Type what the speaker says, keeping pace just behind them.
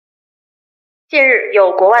近日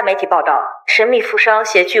有国外媒体报道，神秘富商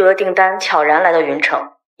携巨额订单悄然来到云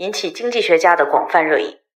城，引起经济学家的广泛热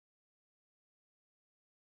议。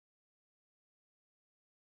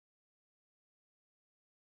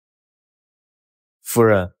夫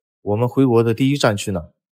人，我们回国的第一站去哪？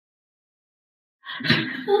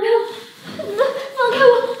放开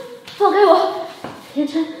我！放开我！言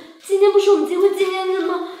琛，今天不是我们结婚纪念日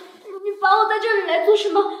吗？你把我带这里来做什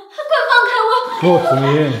么？快放开我！洛子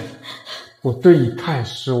明，我对你太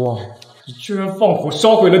失望了，你居然放火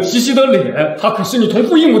烧毁了齐齐的脸，她可是你同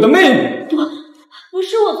父异母的妹妹。不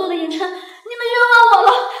是我做的，言琛，你们冤枉我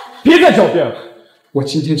了！别再狡辩了，我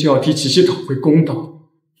今天就要替齐齐讨回公道，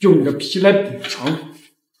用你的皮来补偿。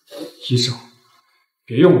医生，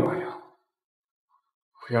别用麻药，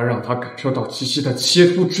我要让他感受到齐齐的切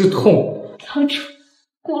肤之痛。当初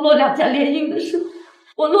顾洛两家联姻的时候，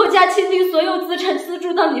我洛家倾尽所有资产资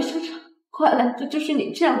助到你身上，换来的就是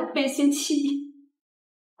你这样的背信弃义。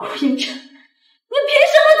顾言琛，你凭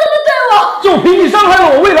什么这么对我？就凭你伤害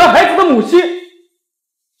了我未来孩子的母亲。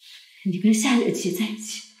你跟夏月琪在一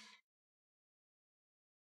起，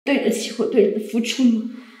对得起我对你的付出吗？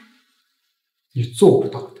你做不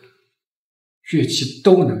到的，月琪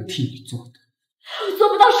都能替你做的。我做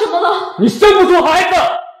不到什么了？你生不出孩子。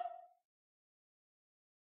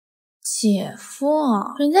姐夫，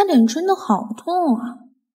人家脸真的好痛啊！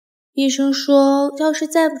医生说，要是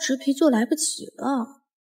再不植皮就来不及了。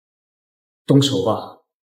动手吧。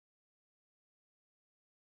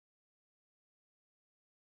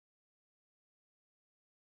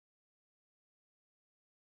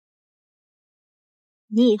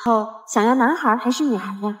你以后想要男孩还是女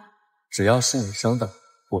孩呀？只要是女生的，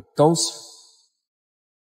我都行。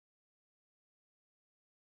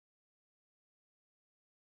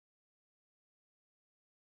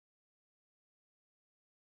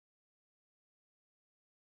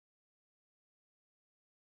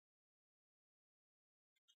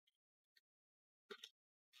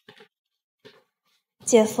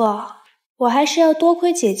姐夫，我还是要多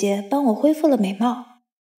亏姐姐帮我恢复了美貌。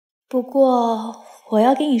不过我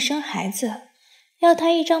要给你生孩子，要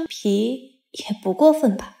他一张皮也不过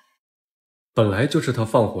分吧？本来就是他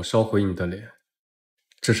放火烧毁你的脸，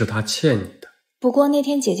这是他欠你的。不过那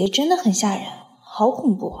天姐姐真的很吓人，好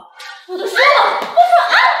恐怖啊！我都说了，不可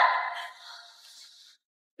爱！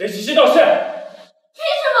给齐齐道歉！凭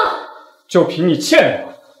什么？就凭你欠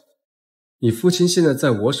我。你父亲现在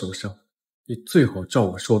在我手上，你最好照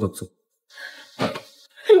我说的做。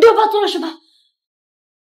你对我爸做了什么？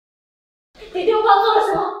你对我爸做了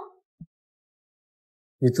什么？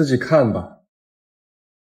你自己看吧。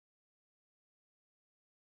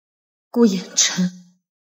顾言琛，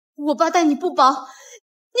我爸待你不薄，你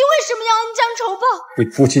为什么要恩将仇报？你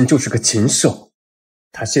父亲就是个禽兽，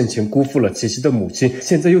他先前辜负了琪琪的母亲，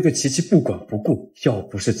现在又对琪琪不管不顾。要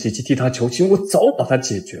不是琪琪替他求情，我早把他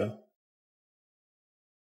解决了。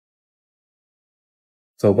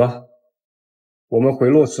走吧，我们回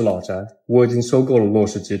洛氏老宅。我已经收购了洛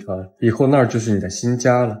氏集团，以后那儿就是你的新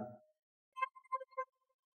家了。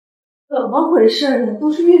怎么回事？你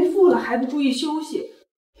都是孕妇了，还不注意休息？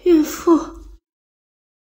孕妇，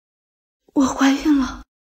我怀孕了。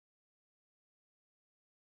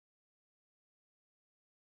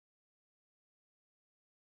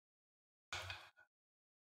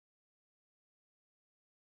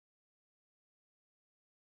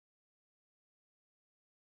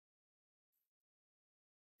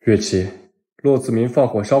月琪，骆子明放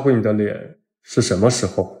火烧毁你的脸是什么时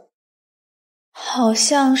候？好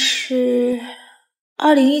像是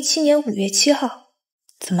2017年5月7号。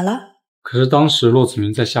怎么了？可是当时骆子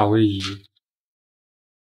明在夏威夷。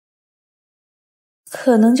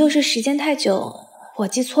可能就是时间太久，我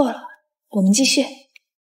记错了。我们继续。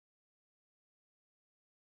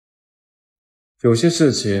有些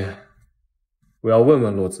事情我要问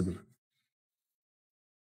问骆子明。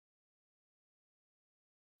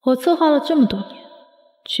我策划了这么多年，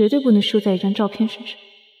绝对不能输在一张照片身上。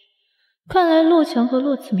看来骆强和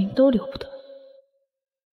骆子明都留不得。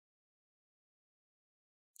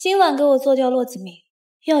今晚给我做掉骆子明，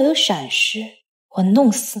要有闪失，我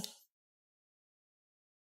弄死你！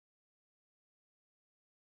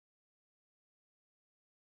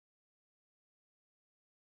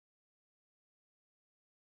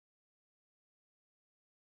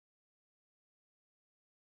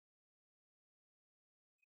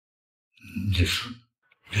你说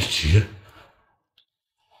月琪，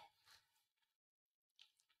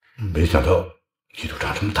没想到你都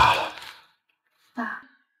长这么大了。爸，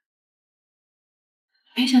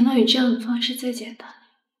没想到以这样的方式再见到你。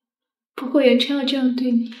不过言琛要这样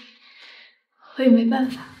对你，我也没办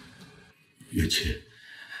法。月琪，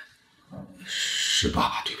是爸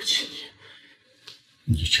爸对不起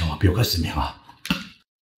你，你千万不要改死命啊！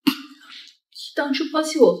当初抛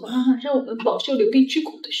弃我和安安，让我们饱受流离之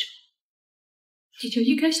苦的时候，你就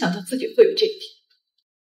应该想到自己会有这一天。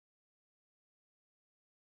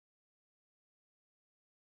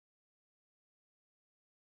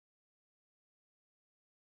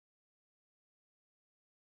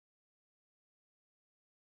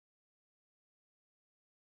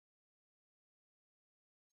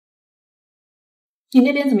你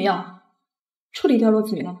那边怎么样？处理掉骆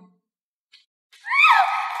子明了吗？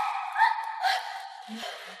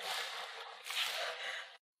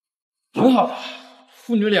很好的，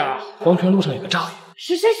父女俩黄泉路上有个仗义。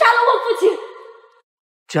是谁杀了我父亲？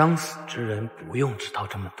将死之人不用知道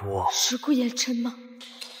这么多。是顾衍琛吗？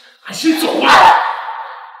还先走啊！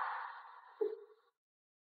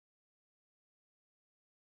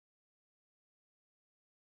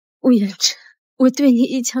顾衍琛，我对你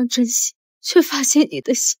一腔真心，却发现你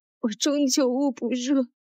的心，我终究捂不热。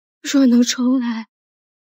若能重来，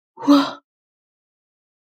我……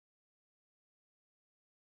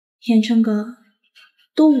衍琛哥，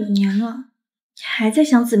都5年了，你还在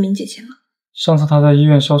想子明姐姐吗？上次她在医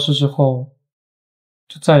院消失之后，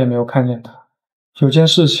就再也没有看见她。有件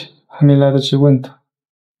事情还没来得及问她。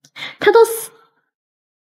她都死，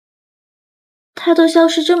她都消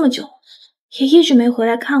失这么久，也一直没回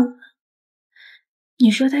来看我。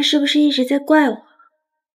你说她是不是一直在怪我？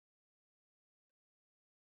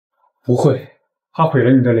不会，她毁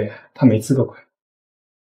了你的脸，她没资格怪。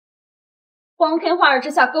光天化日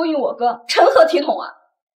之下勾引我哥，成何体统啊！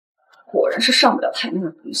果然是上不了台面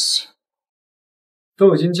的东西。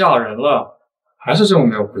都已经嫁人了，还是这么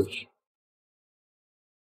没有规矩。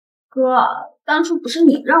哥，当初不是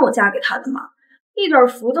你让我嫁给他的吗？一点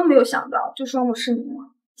福都没有享到，就双目失明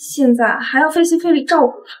了。现在还要费心费力照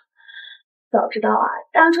顾他。早知道啊，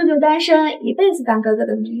当初就单身，一辈子当哥哥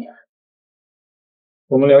的命了。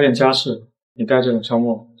我们聊点家事，你带着冷小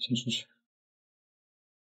莫先出去。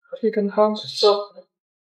可以跟他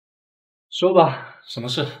说吧，什么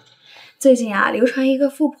事？最近啊，流传一个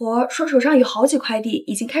富婆说手上有好几块地，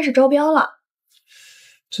已经开始招标了。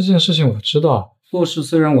这件事情我知道，做事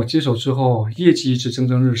虽然我接手之后业绩一直蒸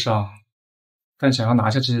蒸日上，但想要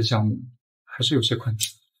拿下这些项目还是有些困难。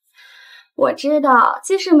我知道，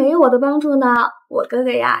即使没有我的帮助呢，我哥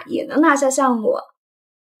哥呀也能拿下项目。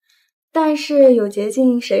但是有捷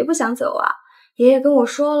径谁不想走啊？爷爷跟我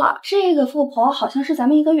说了，这个富婆好像是咱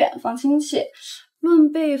们一个远房亲戚，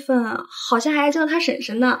论辈分好像还叫她婶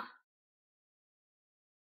婶呢。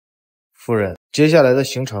夫人，接下来的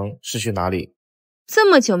行程是去哪里？这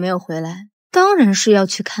么久没有回来，当然是要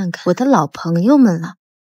去看看我的老朋友们了。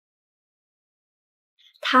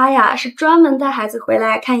他呀是专门带孩子回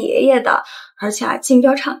来看爷爷的，而且啊竞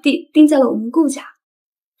标场地定在了我们顾家。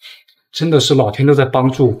真的是老天都在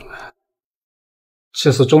帮助我们，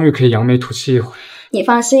这次终于可以扬眉吐气一回。你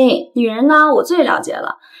放心，女人呢我最了解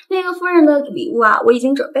了，那个夫人的礼物啊我已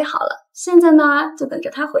经准备好了，现在呢就等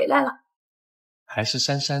着她回来了。还是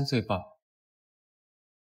珊珊最棒。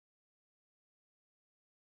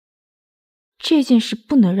这件事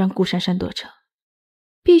不能让顾珊珊得逞，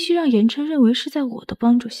必须让言琛认为是在我的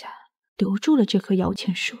帮助下留住了这棵摇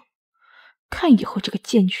钱树，看以后这个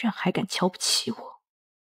贱犬还敢瞧不起我。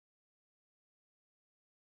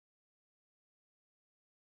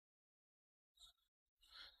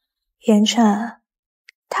言琛，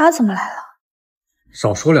他怎么来了？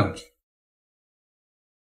少说两句。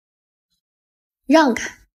让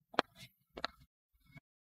开！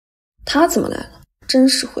他怎么来了？真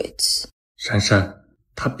是晦气。珊珊，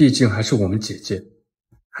她毕竟还是我们姐姐，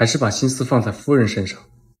还是把心思放在夫人身上。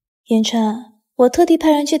言琛，我特地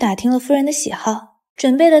派人去打听了夫人的喜好，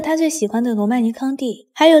准备了她最喜欢的罗曼尼康帝，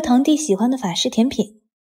还有堂弟喜欢的法式甜品。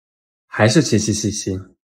还是姐姐细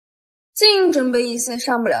心。净准备一些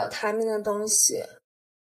上不了台面的东西。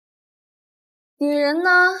女人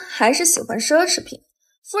呢，还是喜欢奢侈品。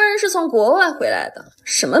夫人是从国外回来的，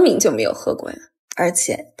什么名就没有喝过呀？而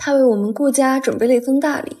且她为我们顾家准备了一份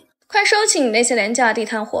大礼，快收起你那些廉价地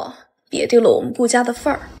摊货，别丢了我们顾家的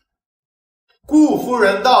份儿。顾夫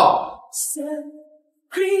人到。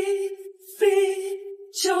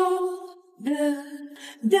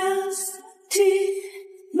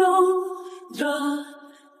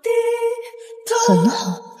很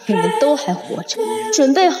好，你们都还活着，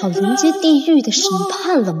准备好迎接地狱的审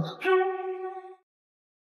判了吗？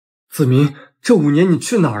子明，这5年你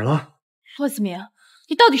去哪儿了？骆子明，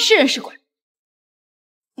你到底是人是鬼？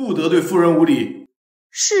不得对夫人无礼。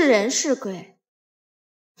是人是鬼？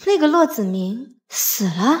那个骆子明死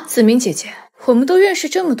了？子明姐姐，我们都认识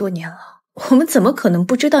这么多年了，我们怎么可能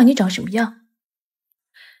不知道你长什么样？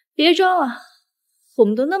别装了，我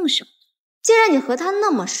们都那么熟。既然你和他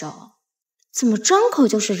那么熟，怎么张口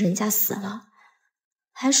就是人家死了？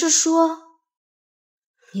还是说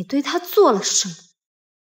你对他做了什么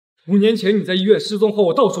？5年前你在医院失踪后，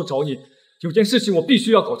我到处找你，有件事情我必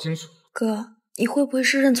须要搞清楚。哥，你会不会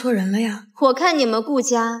是认错人了呀？我看你们顾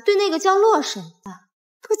家对那个叫洛婶的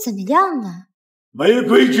不怎么样啊。没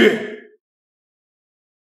规矩。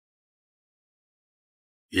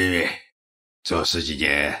云云，这10几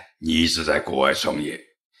年你一直在国外创业，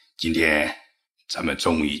今天咱们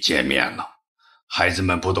终于见面了。孩子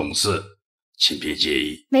们不懂事，请别介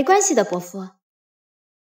意。没关系的，伯父。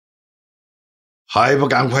还不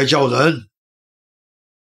赶快叫人！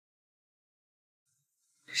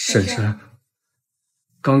婶婶，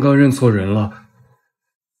刚刚认错人了，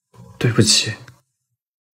对不起。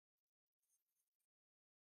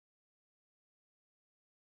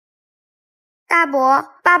大伯，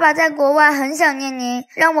爸爸在国外很想念您，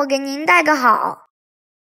让我给您带个好。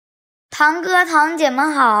堂哥堂姐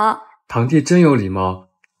们好。堂弟真有礼貌，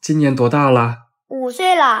今年多大了？5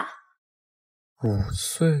岁了。5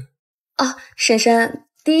岁？哦，婶婶，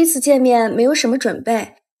第一次见面没有什么准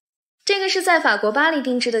备。这个是在法国巴黎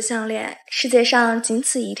定制的项链，世界上仅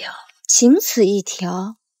此一条。仅此一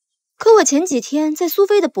条？可我前几天在苏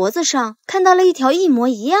菲的脖子上看到了一条一模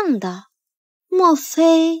一样的。莫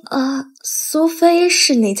非……苏菲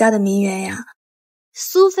是哪家的名媛呀？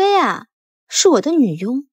苏菲啊，是我的女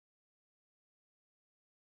佣。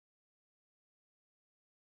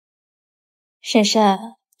婶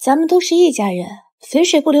婶，咱们都是一家人，肥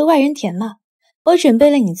水不流外人田嘛。我准备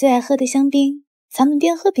了你最爱喝的香槟，咱们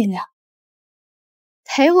边喝边聊。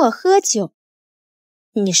陪我喝酒？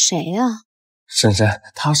你谁啊？婶婶，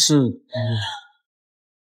他是……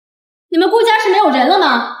你们顾家是没有人了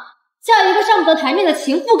吗？叫一个上不得台面的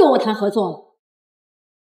情妇跟我谈合作。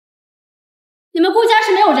你们顾家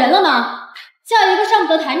是没有人了吗？叫一个上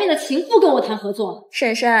不得台面的情妇跟我谈合作。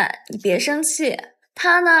婶婶，你别生气，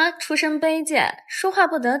他呢出身卑贱，说话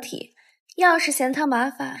不得体，要是嫌他麻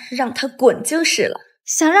烦，让他滚就是了。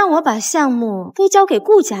想让我把项目都交给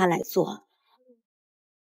顾家来做？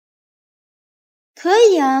可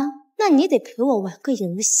以啊，那你得陪我玩个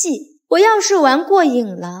游戏。我要是玩过瘾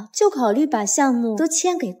了，就考虑把项目都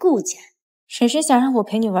签给顾家。婶婶想让我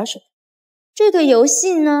陪你玩什么？这个游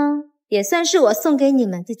戏呢，也算是我送给你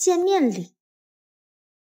们的见面礼。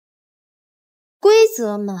规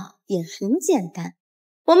则嘛，也很简单，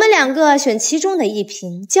我们2个选其中的一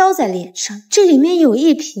瓶浇在脸上，这里面有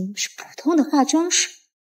一瓶是普通的化妆水，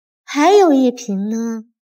还有一瓶呢，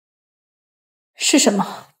是什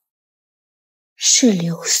么？是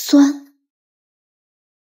硫酸。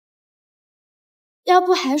要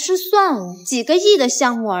不还是算了，几个亿的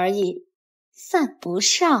项目而已，犯不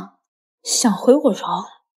上。想回我饶？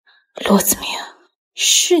罗子明，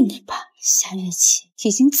是你吧？夏月琪，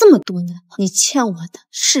已经这么多年了，你欠我的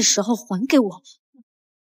是时候还给我了。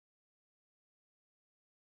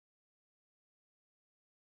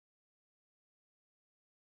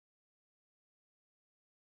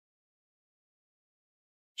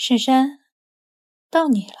婶婶，到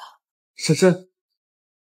你了。婶婶。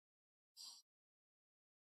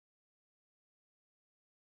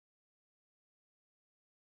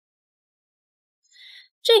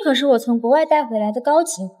这可是我从国外带回来的高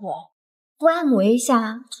级货，不按摩一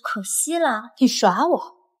下就可惜了。你耍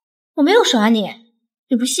我？我没有耍你，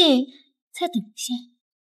你不信再等一下。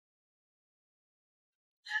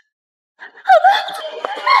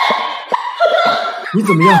你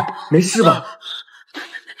怎么样？没事吧？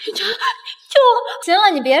救我！行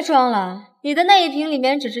了，你别装了，你的那一瓶里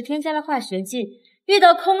面只是添加了化学剂，遇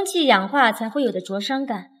到空气氧化才会有的灼伤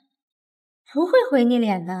感，不会毁你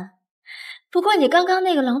脸的。不过你刚刚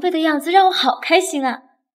那个狼狈的样子让我好开心啊！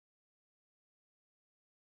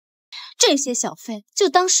这些小费就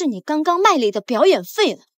当是你刚刚卖力的表演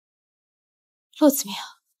费了。洛子明，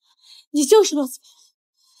你就是洛子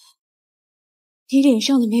明，你脸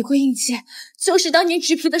上的玫瑰印记就是当年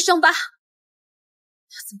纸皮的伤疤。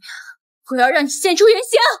洛子明，我要让你现出原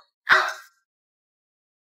形！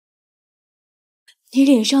你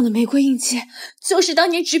脸上的玫瑰印记就是当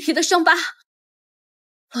年纸皮的伤疤。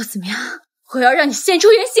洛子明，我要让你现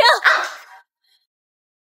出原形！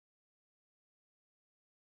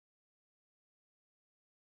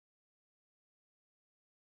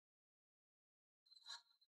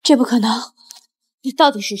这不可能！你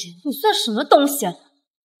到底是谁？你算什么东西？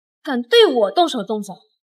敢对我动手动脚？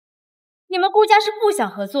你们顾家是不想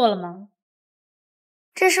合作了吗？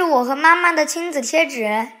这是我和妈妈的亲子贴纸，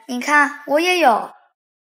你看，我也有。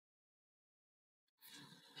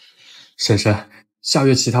婶婶，夏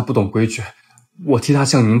月琪她不懂规矩，我替她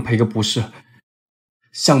向您赔个不是。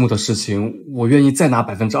项目的事情，我愿意再拿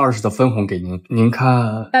20%的分红给您，您看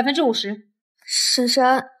50%。婶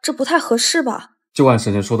婶，这不太合适吧？就按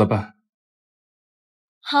婶婶说的办。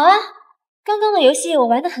好啊，刚刚的游戏我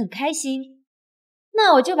玩得很开心，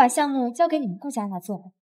那我就把项目交给你们顾家来做了。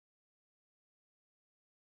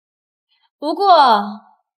不过，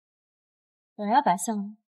我要把项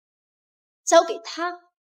目交给他。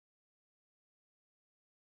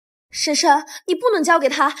婶婶，你不能交给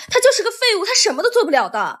他，他就是个废物，他什么都做不了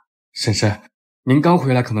的。婶婶，您刚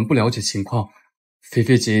回来可能不了解情况，菲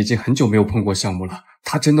菲姐已经很久没有碰过项目了，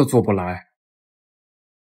她真的做不来。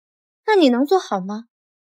那你能做好吗？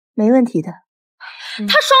没问题的。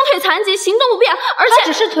他双腿残疾，行动不便，而且他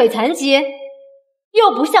只是腿残疾，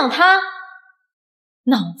又不像他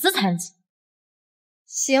脑子残疾。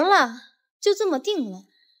行了，就这么定了。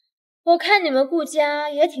我看你们顾家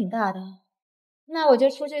也挺大的，那我就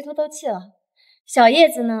出去透透气了。小叶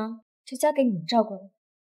子呢，就交给你们照顾了。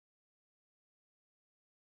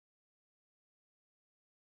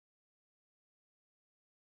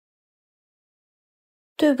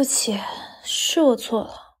对不起，是我错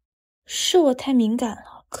了，是我太敏感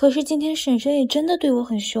了。可是今天婶婶也真的对我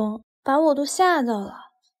很凶，把我都吓到了。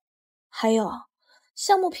还有，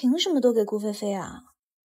项目凭什么都给顾菲菲啊？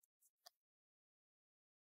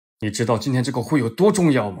你知道今天这个会有多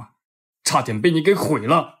重要吗？差点被你给毁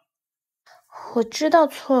了。我知道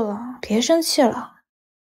错了，别生气了。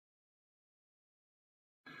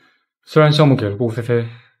虽然项目给了顾菲菲，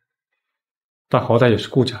但好歹也是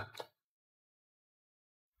顾家。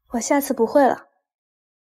我下次不会了。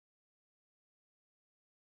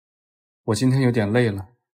我今天有点累了。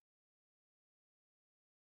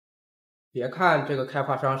别看这个开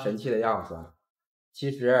发商神气的样子，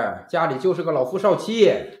其实家里就是个老夫少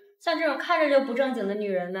妻。像这种看着就不正经的女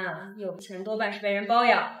人呢，有钱多半是被人包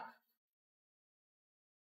养。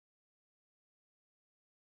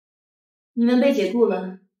你们被解雇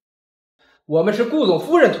了。我们是顾总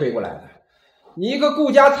夫人推过来的，你一个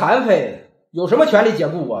顾家残废，有什么权利解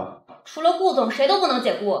雇我？除了顾总，谁都不能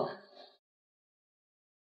解雇。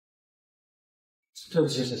对不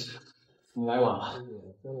起，婶婶，你来晚了。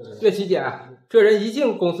岳琪姐，这人一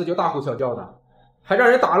进公司就大呼小叫的，还让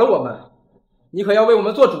人打了我们，你可要为我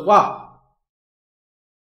们做主啊！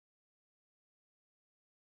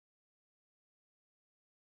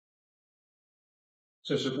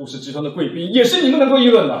这是顾氏集团的贵宾，也是你们能够议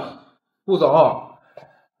论的。顾总，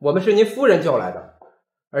我们是您夫人叫来的，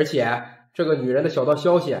而且这个女人的小道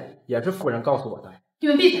消息也是夫人告诉我的。你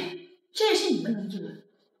们闭嘴，这也是你们能议论。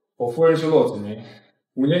我夫人是骆子明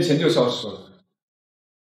，5年前就消失了。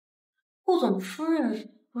顾总夫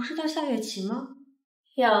人不是叫夏月琪吗？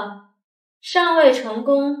哟，尚未成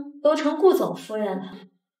功，都成顾总夫人了。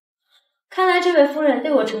看来这位夫人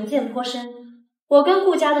对我成见颇深，我跟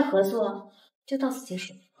顾家的合作就到此结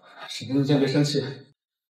束。婶婶，你先别生气，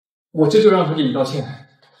我这就让他给你道歉。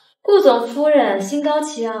顾总夫人心高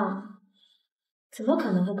气傲，怎么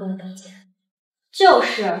可能会跟我道歉？就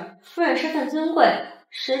是，夫人身份尊贵，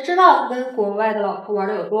谁知道他跟国外的老婆玩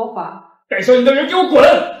的有多花？带上你的人给我滚！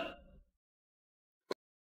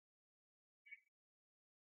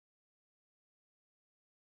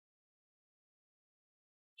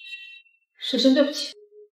婶婶，对不起，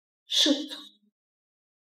是我错。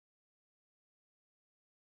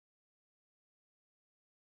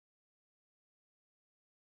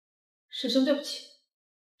婶婶，对不起，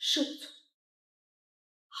是我错。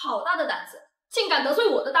好大的胆子，竟敢得罪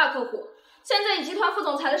我的大客户！现在以集团副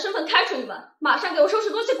总裁的身份开除你们，马上给我收拾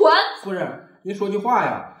东西滚！夫人，您说句话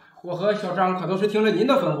呀，我和小张可都是听了您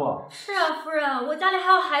的吩咐。是啊，夫人，我家里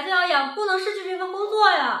还有孩子要养，不能失去这份工作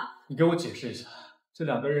呀。你给我解释一下，这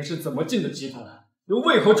2个人是怎么进的集团，又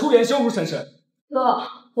为何出言羞辱婶婶？哥，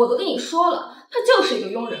我都跟你说了，他就是一个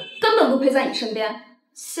佣人，根本不配在你身边。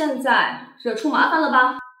现在惹出麻烦了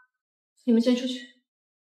吧？你们先出去。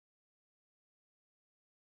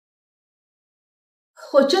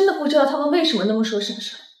我真的不知道他们为什么那么说婶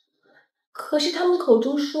婶，可是他们口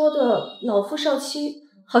中说的老夫少妻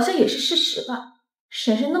好像也是事实吧。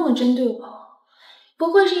婶婶那么针对我，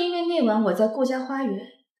不会是因为那晚我在顾家花园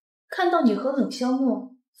看到你和冷萧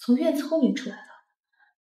默从院子后面出来的。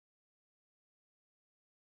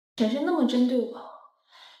婶婶那么针对我，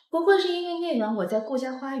不会是因为那晚我在顾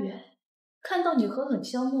家花园看到你和冷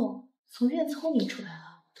萧默从院子后面出来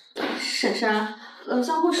了。婶婶，冷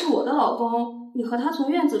萧默是我的老公，你和他从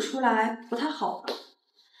院子出来不太好吧？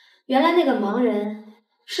原来那个盲人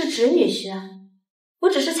是侄女婿啊，我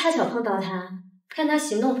只是恰巧碰到他，看他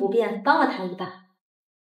行动不便，帮了他一把。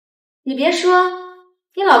你别说，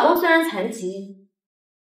你老公虽然残疾，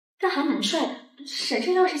但还蛮帅的。婶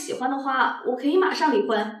婶要是喜欢的话，我可以马上离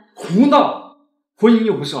婚。胡闹！婚姻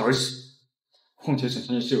又不是儿戏，况且婶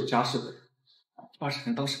婶也是有家室的人，你把婶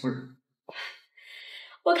婶当什么人？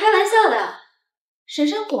我开玩笑的。婶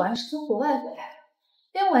婶果然是从国外回来的，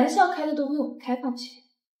连玩笑开的都比我们开放些。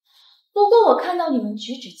不过我看到你们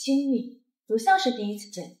举止亲密，不像是第一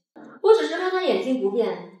次见。我只是看他眼睛不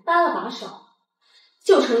变，搭了把手，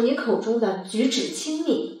就成你口中的举止亲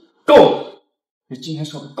密。够了！你今天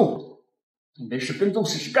说的够了，你没事跟踪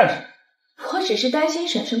婶婶干什么？我只是担心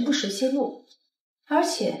婶婶不熟悉路，而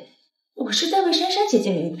且我是在为珊珊姐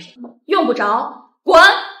姐鸣品，用不着，滚！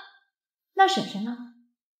那婶婶呢？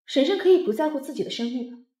婶婶可以不在乎自己的声誉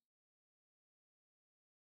吗？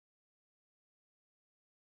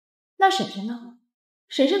那婶婶呢？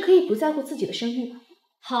婶婶可以不在乎自己的声誉吗？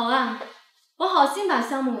好啊，我好心把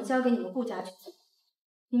项目交给你们顾家去做，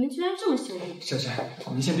你们居然这么羞辱！婶婶，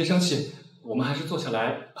您先别生气，我们还是坐下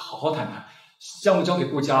来好好谈谈。项目交给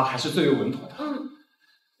顾家还是最为稳妥的。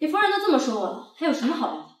你夫人都这么说我了，还有什么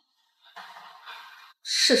好聊的？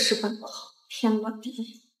事事奔波好，天罗地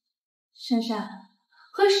狱。珊珊，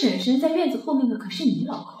和婶婶在院子后面的可是你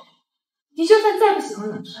老公，你就算再不喜欢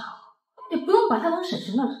冷少，也不用把他当婶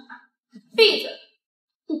婶那冷吧。闭嘴！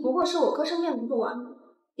你不过是我哥生面目不完美，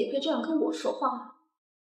也配这样跟我说话吗？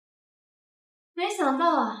没想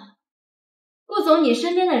到啊，顾总，你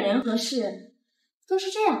身边的人和事都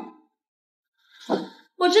是这样的。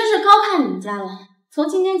我真是高看你们家了。从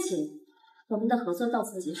今天起，我们的合作到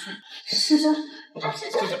此结束。婶婶，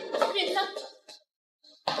别伤。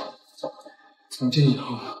从今以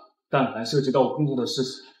后，但凡涉及到我工作的事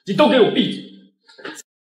情，你都给我闭嘴！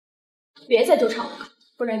别再纠缠我了，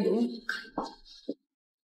不然有你不看。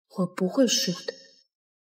我不会输的。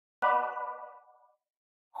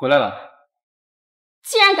回来了。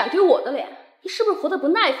既然敢推我的脸，你是不是活得不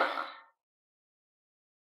耐烦了？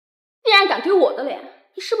既然敢推我的脸，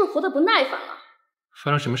你是不是活得不耐烦了？发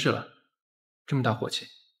生什么事了？这么大火气？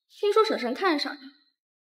听说婶婶看上你，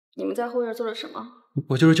你们在后院做了什么？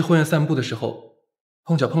我就是去后院散步的时候，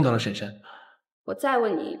碰巧碰到了婶婶。我再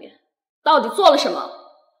问你一遍，到底做了什么？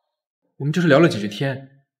我们就是聊了几句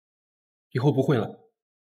天，以后不会了。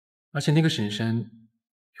而且那个婶婶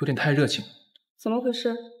有点太热情。怎么回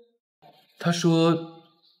事？她说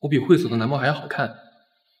我比会所的男模还要好看，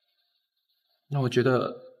让我觉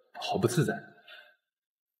得好不自在。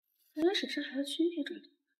原来婶婶还要区别这点。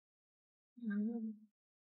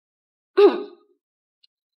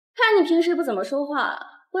看你平时不怎么说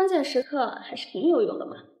话，关键时刻还是挺有用的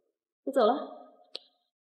嘛。我走了。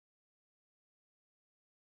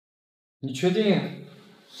你确定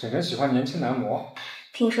婶婶喜欢年轻男模？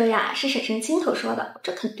听说呀，是婶婶亲口说的，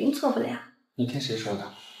这肯定错不了。你听谁说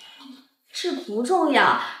的？这不重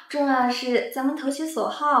要，重要的是咱们投其所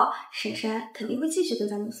好，婶婶肯定会继续跟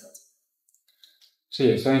咱们合作。这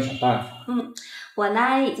也算一种办法。我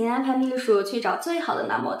呢已经安排秘书去找最好的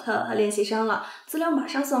男模特和练习生了，资料马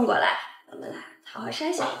上送过来，我们来好好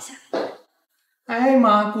筛选一下。哎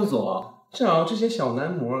妈，顾总，找这些小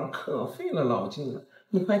男模可费了老劲了，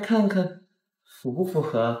你快看看符不符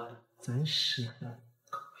合咱婶的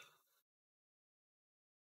口味。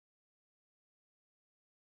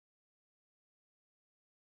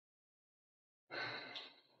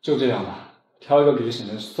就这样吧，挑一个给婶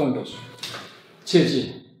婶送过去，切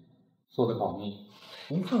记做得保密。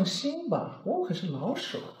您放心吧，我可是老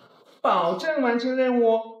手，保证完成任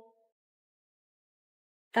务。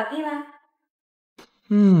搞定啦！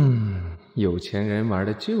有钱人玩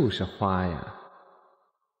的就是花呀。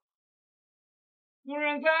夫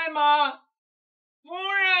人在吗？夫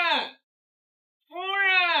人，夫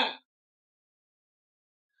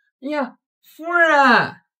人！呀，夫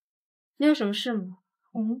人，你有什么事吗？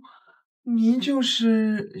您就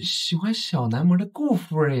是喜欢小男模的顾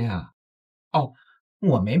夫人呀？哦，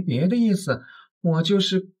我没别的意思，我就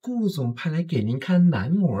是顾总派来给您看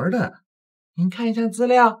男模的。您看一下资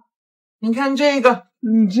料，您看这个，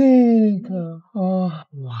哇，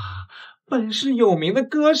本市有名的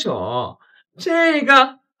歌手，这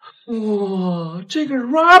个，哇，这个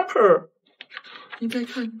rapper， 您再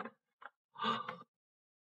看，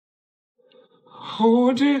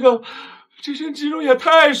这身肌肉也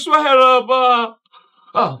太帅了吧！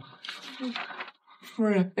啊，夫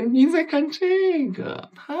人，您再看这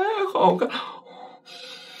个，太好看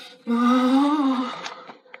啊！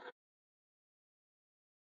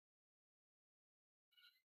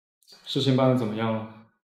事情办得怎么样了？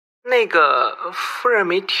那个夫人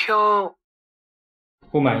没挑，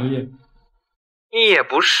不满意？也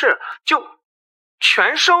不是，就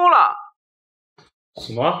全收了。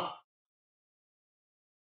什么？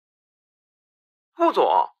顾总，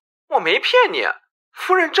我没骗你，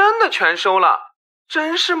夫人真的全收了，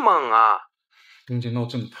真是猛啊！动静闹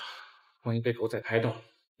这么大，万一被狗仔拍到，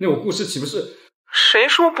那我故事岂不是……谁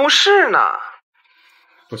说不是呢？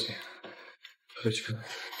不行，回去看。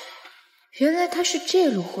原来他是这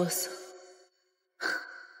路货色，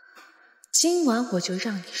今晚我就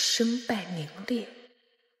让你身败名裂。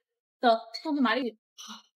走，送去麻利。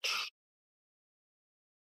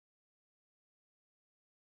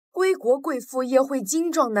归国贵妇夜会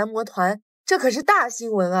精壮男模团，这可是大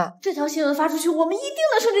新闻啊！这条新闻发出去，我们一定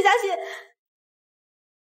能升职加薪。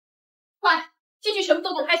快，进去什么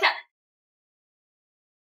都给我拍下来。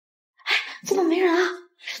哎，怎么没人啊？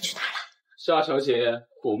人去哪儿了？夏小姐，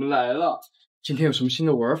我们来了。今天有什么新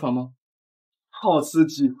的玩法吗？好刺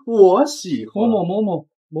激，我喜欢。某某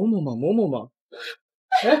嘛。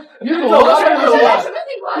哎，你走啊！什么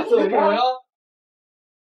情况？你走呀！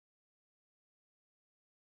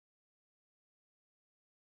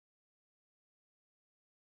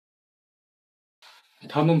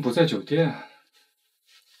他们不在酒店，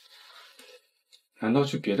难道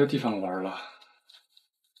去别的地方玩了？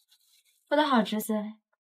我的好侄子，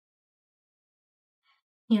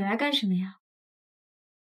你来干什么呀？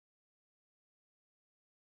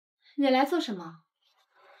你来做什么？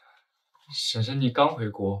婶婶，你刚回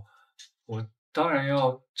国，我当然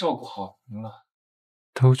要照顾好您了。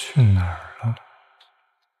都去哪儿了？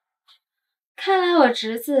看来我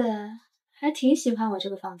侄子还挺喜欢我这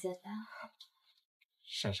个房间的。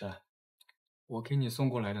婶婶，我给你送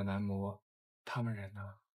过来的男模，他们人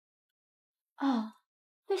呢？哦，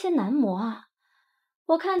那些男模啊，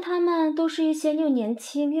我看他们都是一些又年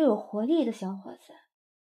轻又有活力的小伙子。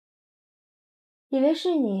以为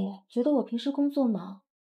是你觉得我平时工作忙，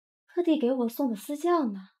特地给我送的私教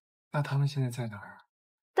呢。那他们现在在哪儿？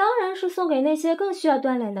当然是送给那些更需要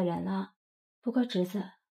锻炼的人了。不过侄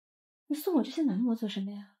子，你送我这些男模做什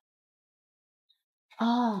么呀？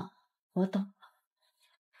哦，我懂了，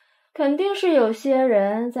肯定是有些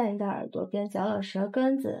人在你的耳朵边嚼了舌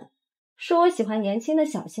根子，说我喜欢年轻的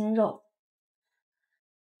小鲜肉。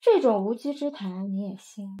这种无稽之谈你也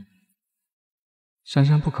信？珊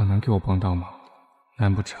珊不可能给我帮倒忙，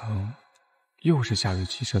难不成又是下月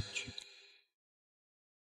骑射的局？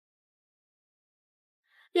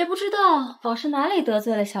也不知道宝是哪里得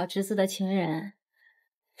罪了小侄子的情人，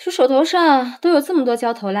说手头上都有这么多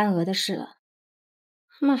焦头烂额的事了，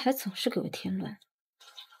他们还总是给我添乱。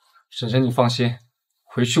婶婶，你放心，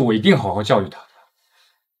回去我一定好好教育他。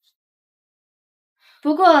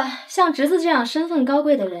不过像侄子这样身份高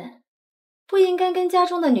贵的人，不应该跟家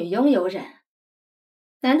中的女佣有染。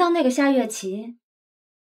难道那个夏月琪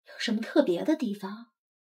有什么特别的地方？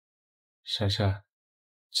婶婶，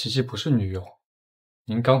琪琪不是女佣，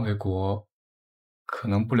您刚回国，可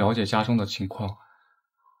能不了解家中的情况。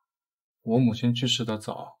我母亲去世的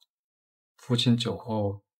早，父亲酒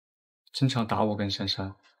后经常打我跟珊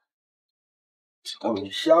珊。臭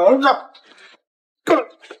小子，滚！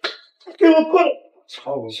给我滚！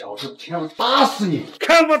臭小子，看我打死你！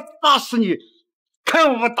看我打死你！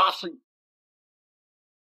看我打死你！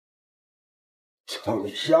臭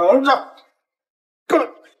小子，滚！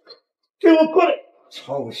给我滚！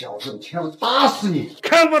臭小子，看我打死你！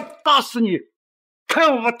看我打死你！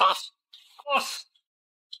看我打死！打死！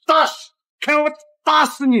打死！看我打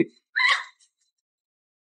死你！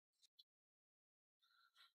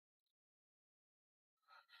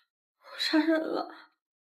杀人了，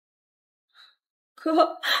哥，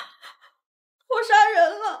我杀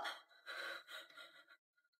人了！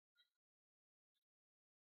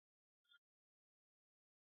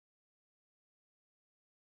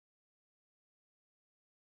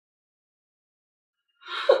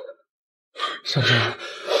珊珊，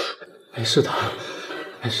没事的，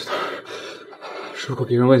没事的。如果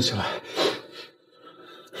别人问起来，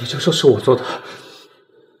你就说是我做的。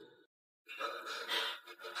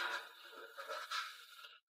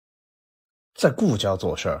在顾家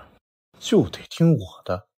做事儿，就得听我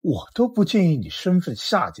的，我都不建议你身份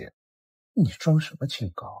下贱，你装什么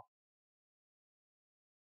清高？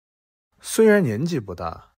虽然年纪不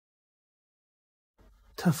大，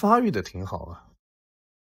但发育的挺好啊。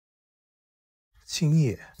今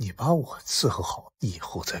夜你把我伺候好，以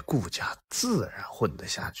后在顾家自然混得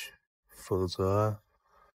下去，否则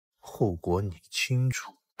后果你清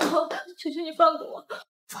楚。求求你放过我！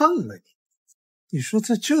放了你？你说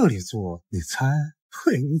在这里做，你猜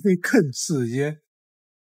会不会更刺眼？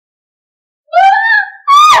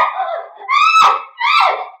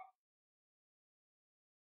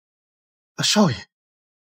少爷，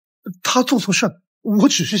他做错事，我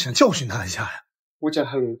只是想教训他一下呀。顾家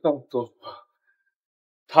还轮到我做主，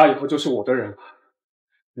他以后就是我的人了。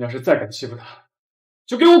你要是再敢欺负他，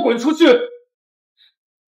就给我滚出去！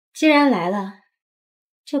既然来了，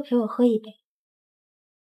就陪我喝一杯。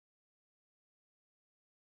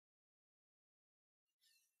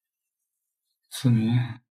子明，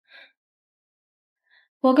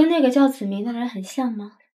我跟那个叫子明的人很像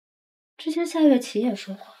吗？之前夏月琪也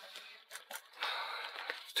说过。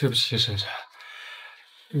对不起，婶婶，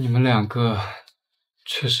你们两个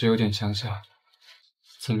确实有点相像。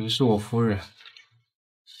子明是我夫人，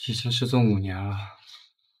已经失踪5年了。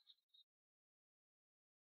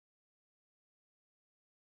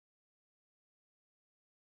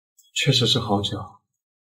确实是好久。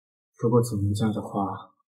如果子明在的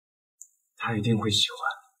话，他一定会喜欢。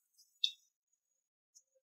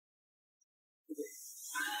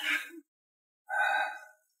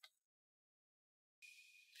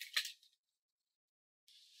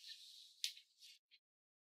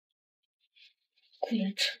顾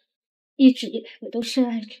言成，一直以来我都深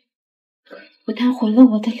爱着你，不但毁了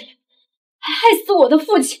我的脸，还害死我的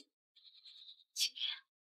父亲。今天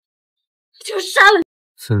我就杀了你！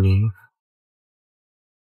子明，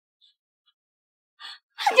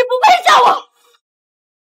你不配杀我！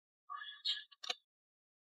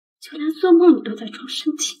就连做梦你都在装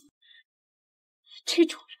深情，这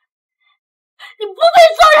种人，你不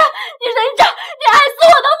配做人！你人渣！你害死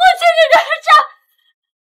我的父亲！你人渣！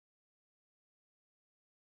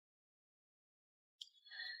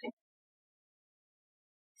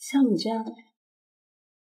像你这样的人，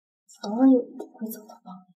早晚有一天会走到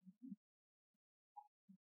亡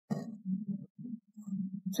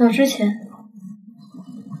走之前，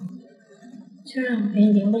就让我给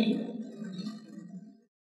你留个礼物。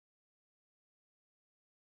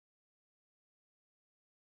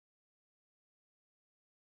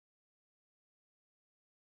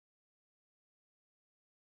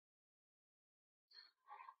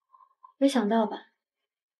没想到吧？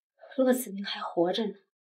若子明还活着呢。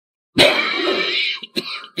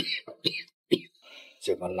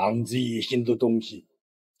这个狼子野心的东西，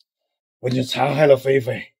不仅残害了菲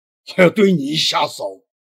菲，还要对你下手。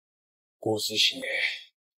郭思贤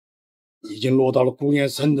已经落到了顾延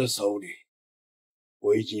生的手里，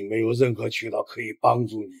我已经没有任何渠道可以帮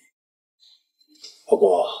助你。不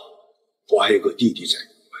过我还有个弟弟在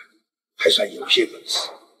国外，还算有些本事，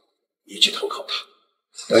你去投靠他，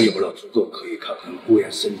等有了足够可以抗衡顾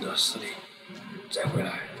延生的实力，再回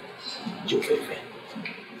来救菲菲。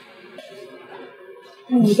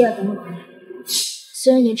那你一定要等我回来。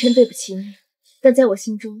虽然言琛对不起你，但在我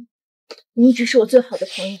心中，你一直是我最好的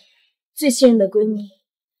朋友，最信任的闺蜜。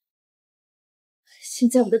现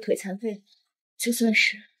在我的腿残废了，就算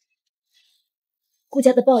是顾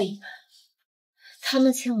家的报应吧。他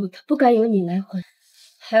们欠我的不该由你来还。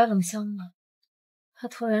还有冷香吗？他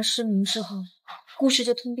突然失明之后，顾氏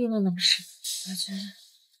就吞并了冷氏，我觉得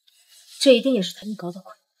这一定也是他们搞的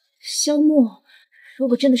鬼。萧默，如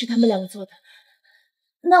果真的是他们两个做的，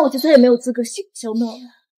那我就再也没有资格喜欢萧默了。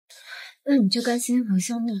那你就甘心冷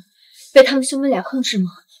萧默被他们兄妹俩控制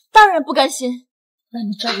吗？当然不甘心。那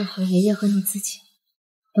你照顾好爷爷和你自己，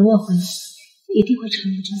等我回来，一定会查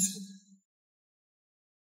明真相。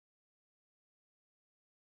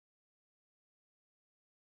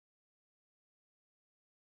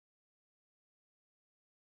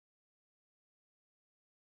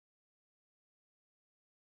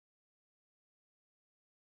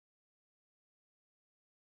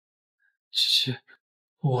琪琪，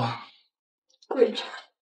我桂茶，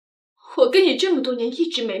我跟你这么多年一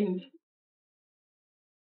直没明白，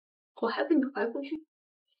我还为你怀过孕，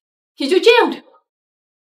你就这样对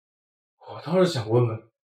我？我倒是想问问，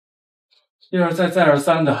一而再再而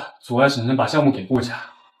三的阻碍婶婶把项目给顾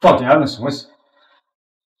家，到底安了什么心？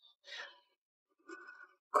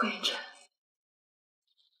顾言琛，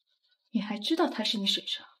你还知道她是你婶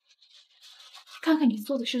婶？看看你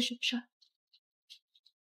做的是什么事儿？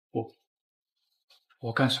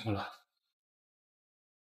我干什么了？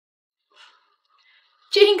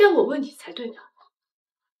这应该我问你才对的。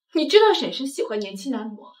你知道婶婶喜欢年轻男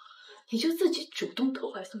模，你就自己主动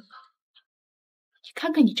投怀送抱。你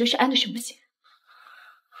看看你这是安的什么心？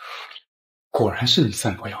果然是你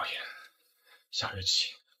散播谣言，夏日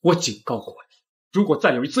琪，我警告过你，如果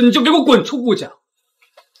再有一次，你就给我滚出顾家！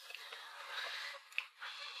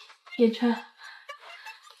言琛，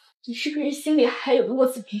你是不是心里还有骆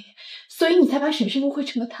子明，所以你才把婶婶误会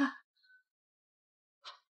成了他？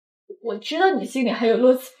我知道你心里还有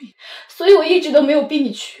骆子明，所以我一直都没有逼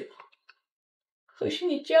你娶。可是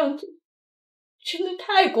你这样子真的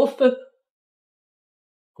太过分了。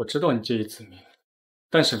我知道你介意子明，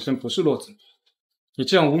但婶婶不是骆子明，你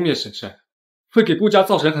这样污蔑婶婶，会给顾家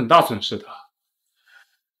造成很大损失的。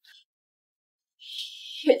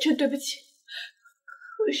言琛，对不起，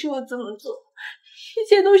可是我这么做，一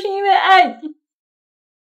切都是因为爱你。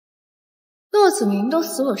骆子明都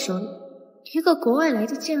死我手里，一个国外来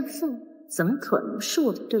的贱妇，怎么可能是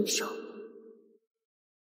我的对手？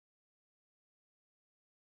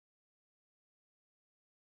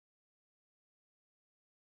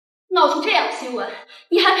闹出这样的新闻，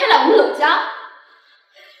你还配来我们冷家？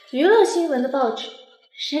娱乐新闻的报纸，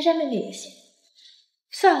珊珊妹妹也行。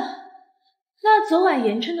算了，那昨晚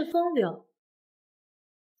言琛的风流，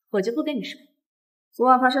我就不跟你说。昨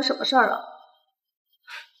晚发生什么事儿了？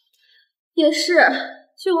也是，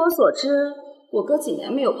据我所知，我哥几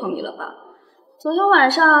年没有碰你了吧？昨天晚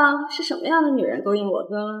上是什么样的女人勾引我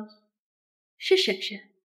哥了？是婶婶。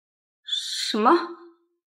什么？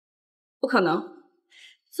不可能！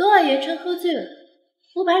昨晚言琛喝醉了，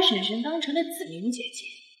我把婶婶当成了子明姐姐，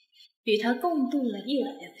与她共度了一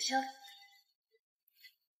晚2个宵夜。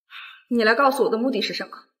你来告诉我的目的是什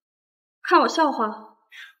么？看我笑话？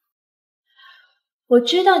我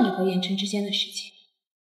知道你和言琛之间的事情，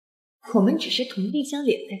我们只是同病相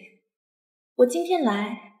怜的人。我今天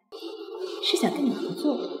来是想跟你合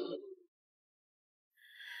作。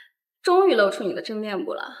终于露出你的真面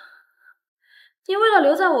目了。你为了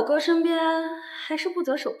留在我哥身边，还是不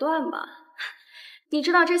择手段吧？你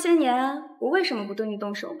知道这些年我为什么不对你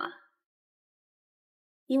动手吗？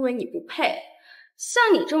因为你不配。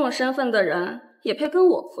像你这种身份的人也配跟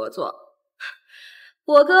我合作。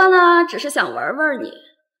我哥呢，只是想玩玩你。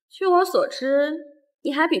据我所知，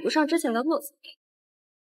你还比不上之前的洛子明。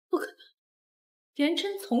不可能，言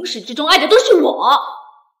琛从始至终爱的都是我。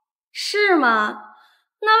是吗？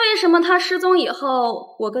那为什么他失踪以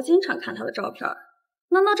后，我哥经常看他的照片？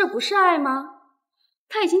难道这不是爱吗？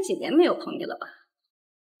他已经几年没有碰你了吧？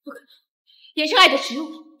不可能，言琛爱的只有我，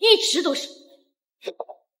一直都是。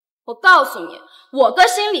我告诉你，我哥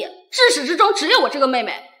心里至始至终只有我这个妹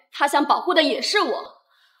妹，他想保护的也是我。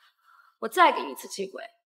我再给你一次机会，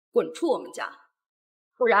滚出我们家，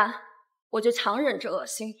不然我就强忍着恶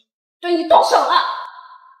心对你动手了。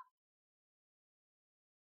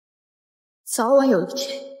早晚有一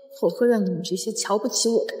天，我会让你们这些瞧不起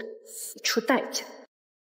我的人付出代价。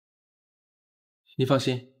你放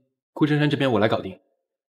心，顾珊珊这边我来搞定，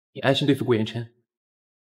你安心对付顾言琛。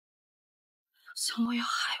想我要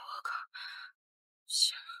害我哥，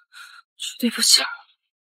绝对不行！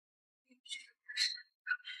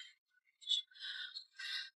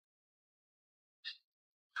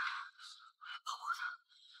保护他，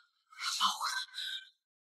保护他！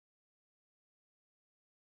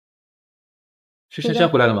是珊珊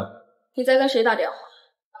回来了吗？你在跟谁打电话？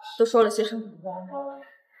都说了些什么？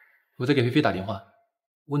我在给菲菲打电话，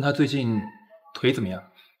问她最近腿怎么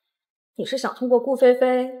样。你是想通过顾菲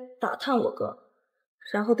菲打探我哥，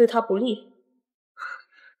然后对他不利？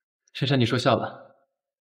珊珊，你说笑了，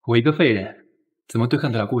我一个废人怎么对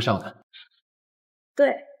抗得了顾少呢？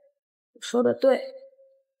对，你说的对，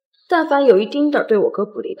但凡有一丁点对我哥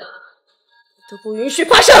不利的，我都不允许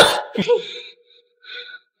发生。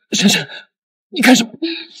珊珊，你干什么？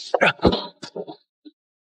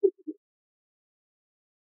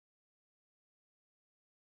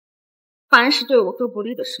凡是对我哥不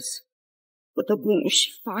利的事情，我都不允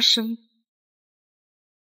许发生。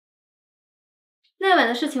那晚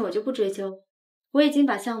的事情我就不追究，我已经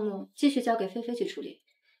把项目继续交给菲菲去处理。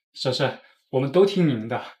珊珊，我们都听您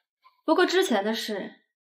的。不过之前的事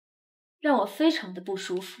让我非常的不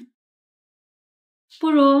舒服，不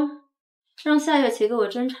如让夏月琪给我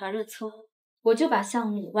侦查热搜，我就把项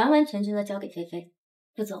目完完全全的交给菲菲。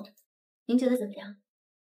陆总，您觉得怎么样？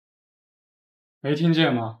没听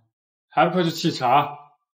见吗？还不快去沏茶！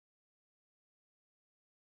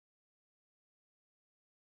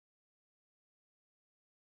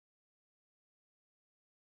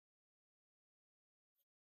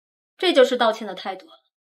这就是道歉的态度，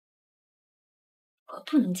我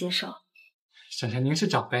不能接受。珊珊，您是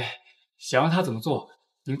长辈，想让他怎么做，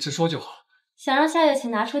您直说就好。想让夏月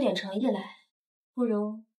琴拿出点诚意来，不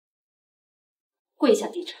如跪下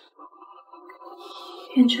地偿。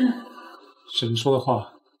言琛，婶说的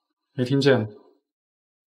话没听见吗？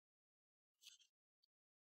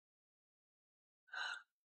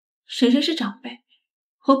婶婶是长辈，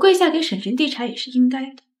我跪下给婶婶递茶也是应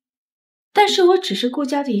该的。但是我只是顾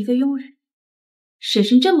家的一个佣人，婶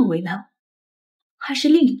婶这么为难我，还是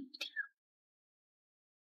另有目的。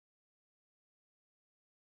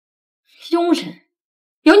佣人？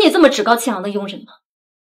有你这么趾高气扬的佣人吗？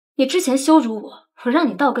你之前羞辱我，我让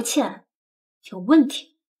你道个歉，有问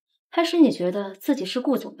题？还是你觉得自己是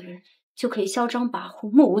顾总的人，就可以嚣张跋扈、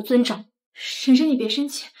目无尊长？婶婶，你别生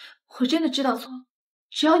气，我真的知道错了。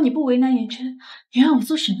只要你不为难言琛，你让我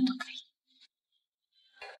做什么都可以。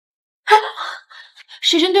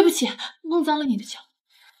婶婶，对不起，弄脏了你的脚。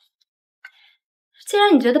既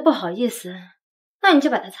然你觉得不好意思，那你就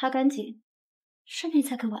把它擦干净，顺便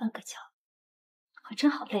再给我按个脚。我真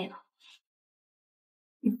好累了。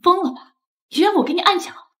你疯了吧？你让我给你按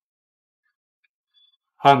脚？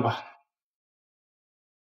按吧。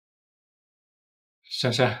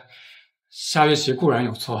婶婶，夏月琪固然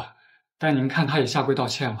有错，但您看她也下跪道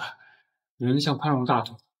歉了，人向宽容大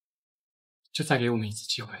度，就再给我们一次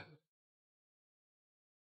机会。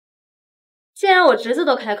既然我侄子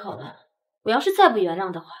都开口了，我要是再不原谅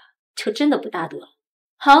的话，就真的不大得了。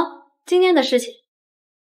好，今天的事情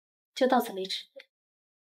就到此为止。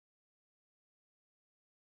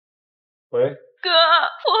喂，哥，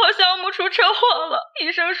我和小木出车祸了，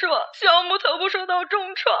医生说小木头部受到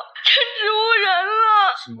重创，真植物人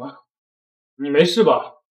了。什么？你没事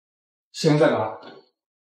吧？现在在哪？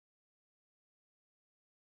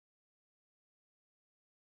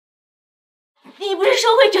你不是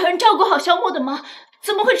说会找人照顾好小木的吗？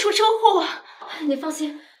怎么会出车祸？你放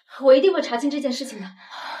心，我一定会查清这件事情的。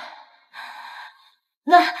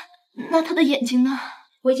那他的眼睛呢？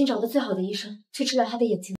我已经找到最好的医生去治疗他的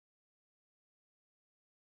眼睛。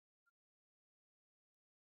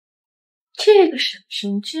这个婶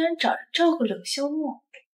婶居然找人照顾冷萧墨，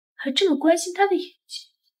还这么关心他的眼睛。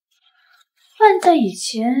换在以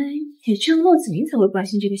前，也只有骆子明才会关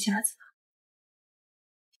心这个瞎子。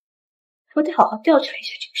我得好好调查一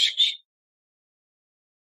下这个婶婶。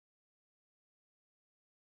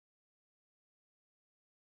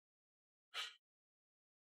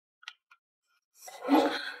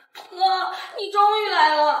哥，你终于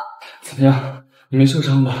来了。怎么样？你没受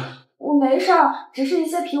伤吧？我没事儿，只是一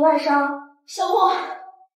些皮外伤。小莫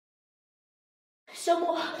是怎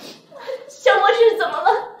么了？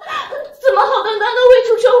怎么好端端的会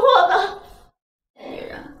出车祸呢？女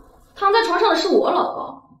人，躺在床上的是我老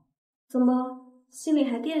公，怎么心里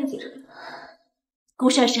还惦记着呢？顾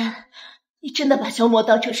珊珊，你真的把萧默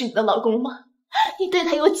当成是你的老公吗？你对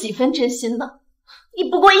他有几分真心呢？你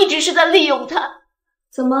不过一直是在利用他。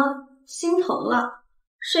怎么心疼了？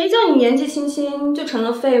谁叫你年纪轻轻就成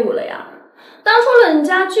了废物了呀？当初人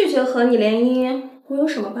家拒绝和你联姻，我有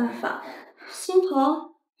什么办法？心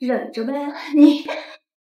疼，忍着呗。你，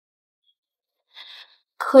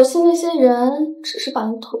可惜那些人只是把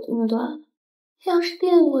你腿弄断，要是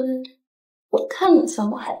玷污了你，我看你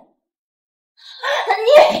像我还……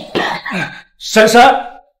你，珊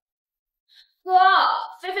珊，哥，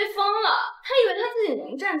菲菲疯了，她以为她自己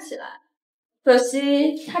能站起来，可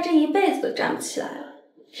惜她这一辈子都站不起来了。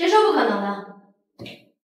谁说不可能的？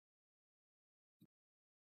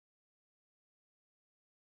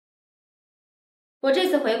我这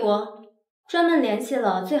次回国，专门联系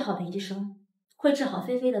了最好的医生，会治好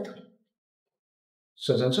菲菲的腿。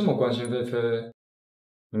婶婶这么关心菲菲，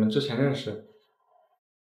你们之前认识？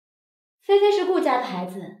菲菲是顾家的孩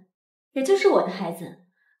子，也就是我的孩子，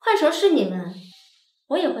换成是你们，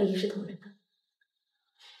我也会一视同仁的。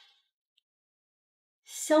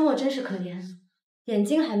萧默真是可怜，眼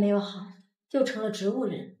睛还没有好，就成了植物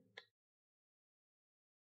人。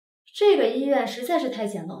这个医院实在是太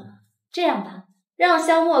简陋了。这样吧，让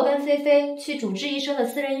萧默跟菲菲去主治医生的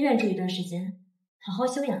私人医院住一段时间，好好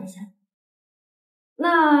休养一下。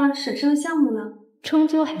那婶婶的项目呢？终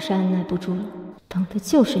究还是按耐不住了，等的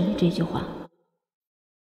就是你这句话。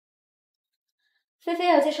菲菲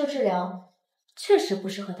要接受治疗，确实不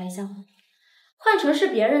适合带项目，换成是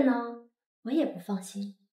别人呢，我也不放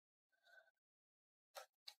心。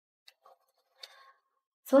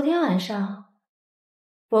昨天晚上，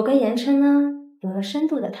我跟言琛呢有了深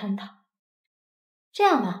度的探讨。这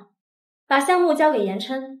样吧，把项目交给言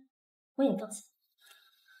琛，我也放心。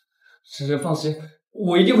婶婶放心，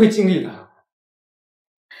我一定会尽力的。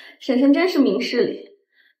婶婶真是明事理，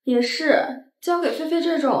也是交给菲菲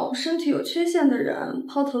这种身体有缺陷的人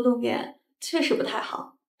抛头露面，确实不太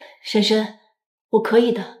好。婶婶，我可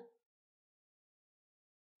以的。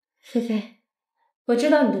菲菲，我知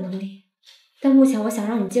道你的能力，但目前我想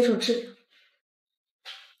让你接受治疗，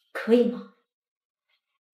可以吗？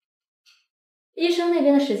医生那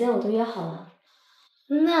边的时间我都约好了，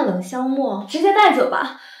那冷萧默直接带走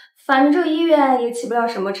吧，反正这个医院也起不了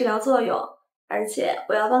什么治疗作用，而且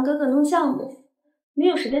我要帮哥哥弄项目，没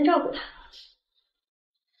有时间照顾他。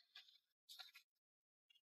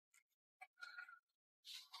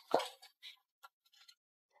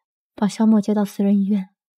把萧默接到私人医院，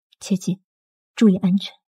切记注意安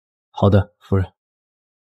全。好的，夫人。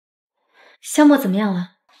萧默怎么样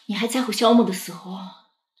了？你还在乎萧默的死活？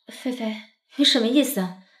菲菲，你什么意思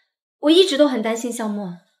啊？我一直都很担心萧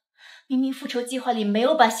默。明明复仇计划里没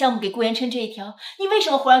有把项目给顾言琛这一条，你为什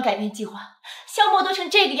么忽然改变计划？萧默都成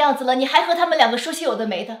这个样子了，你还和他们两个说些有的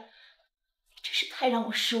没的，你真是太让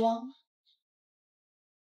我失望了。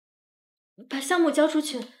把项目交出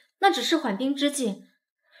去，那只是缓兵之计。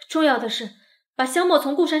重要的是把萧默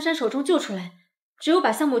从顾珊珊手中救出来。只有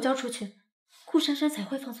把项目交出去，顾珊珊才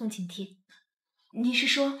会放松警惕。你是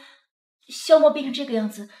说，萧默变成这个样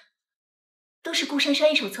子，都是顾珊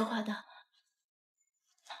珊一手策划的。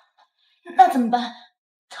那怎么办？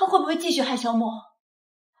他会不会继续害萧默？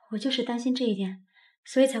我就是担心这一点，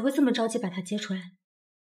所以才会这么着急把他接出来。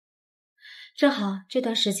正好这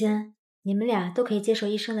段时间你们俩都可以接受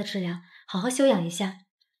医生的治疗，好好休养一下，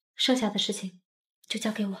剩下的事情就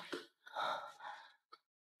交给我。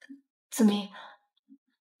子明，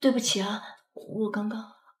对不起啊，我刚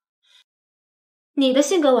刚……你的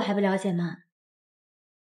性格我还不了解吗？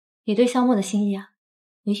你对萧默的心意啊，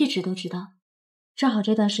我一直都知道。正好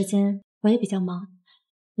这段时间我也比较忙，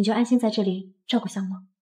你就安心在这里照顾萧默。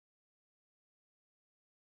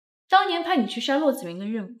当年派你去杀骆子明的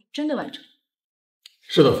任务真的完成了？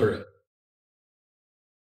是的，夫人。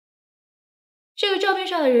这个照片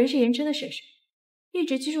上的人是严琛的婶婶，一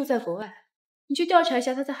直居住在国外。你去调查一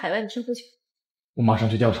下她在海外的生活情况。我马上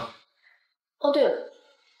去调查。哦，对了，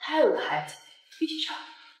她还有个孩子，一起查。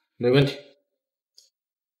没问题。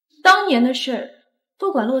当年的事儿，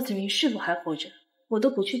不管骆子明是否还活着，我都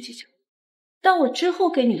不去计较。但我之后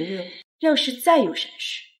给你的任务，要是再有闪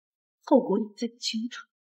失，后果你自己清楚。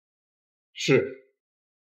是。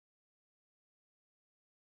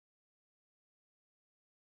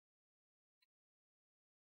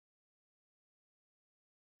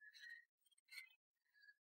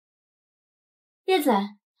叶子，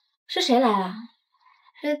是谁来啊？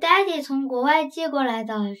是 Daddy 从国外寄过来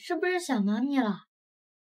的，是不是想到你了？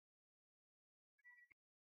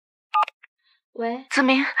喂，子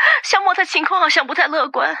明，萧默他情况好像不太乐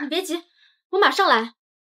观。你别急，我马上来。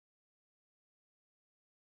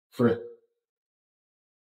夫人，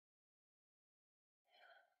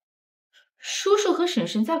叔叔和婶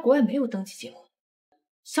婶在国外没有登记结婚，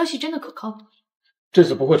消息真的可靠吗？这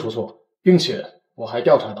次不会出错，并且我还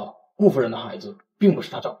调查到顾夫人的孩子并不是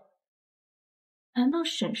她丈夫。难道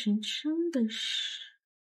婶婶真的是……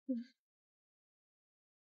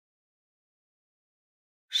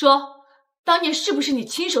说，当年是不是你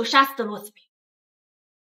亲手杀死的骆子明？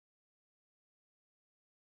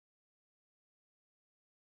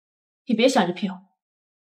你别想着骗我，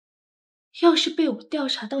要是被我调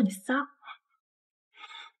查到你撒谎……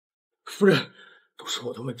夫人，都是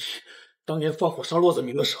我的问题。当年放火杀骆子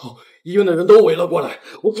明的时候，医院的人都围了过来，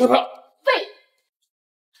我怕他……废！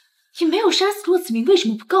你没有杀死骆子明，为什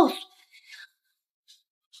么不告诉我？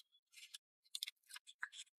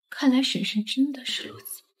看来婶婶真的是骆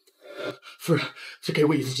子明。夫人，再给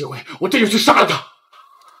我一次机会，我这就去杀了他。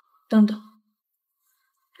等等，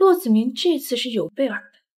骆子明这次是有备而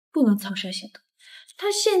来，不能藏身行动。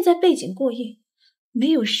他现在背景过硬，没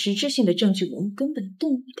有实质性的证据，我们根本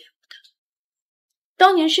动不了他。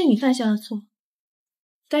当年是你犯下的错，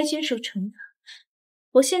该接受惩罚。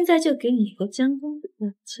我现在就给你一个将功补过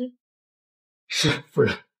的机会。是，夫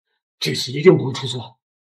人，这次一定不会出错。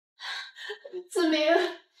子明，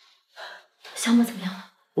萧默怎么样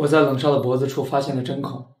了？我在冷少的脖子处发现了针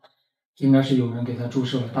孔，应该是有人给他注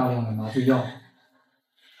射了大量的麻醉药。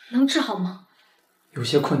能治好吗？有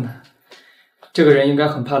些困难。这个人应该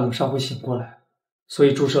很怕冷少会醒过来，所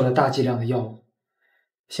以注射了大剂量的药物，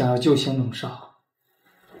想要救醒冷少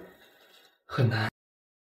很难。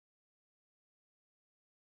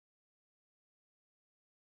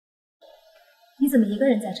你怎么一个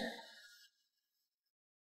人在这儿？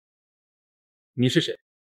你是谁？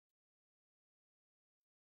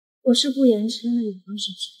我是顾延琛的女儿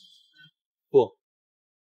婶婶。不，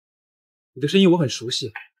你的声音我很熟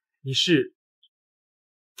悉，你是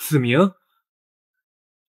子明？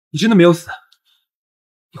你真的没有死，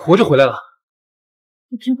你活着回来了。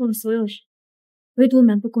我骗过了所有人，唯独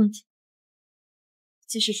瞒不过你。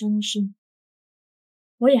即使真的是你，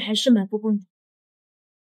我也还是瞒不过你。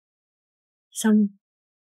小女，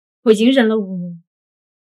我隐忍了5年，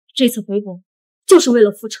这次回国就是为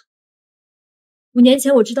了复仇。5年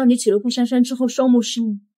前我知道你娶了顾珊珊之后双目失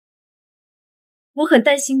明，我很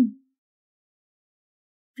担心你，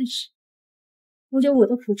但是我有我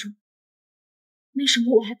的苦衷，为什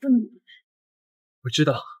么我还不能？我知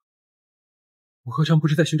道，我何尝不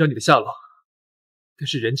是在寻找你的下落，但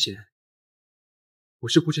是人前，我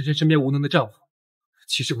是顾珊珊身边无能的丈夫，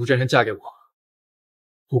其实顾珊珊嫁给我，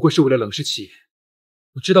不过是为了冷氏企业。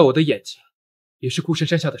我知道我的眼睛也是顾珊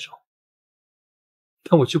珊下的手，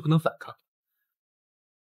但我却不能反抗。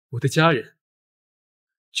我的家人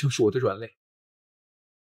就是我的软肋。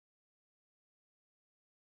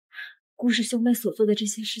顾氏兄妹所做的这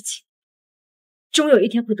些事情，终有一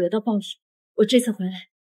天会得到报应。我这次回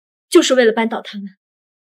来，就是为了扳倒他们。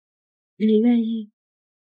你愿意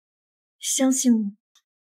相信我，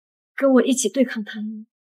跟我一起对抗他们？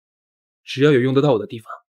只要有用得到我的地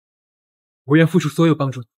方，我愿付出所有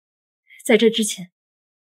帮助你。在这之前，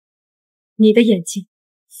你的眼睛，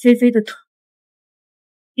菲菲的腿，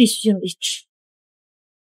必须用理智。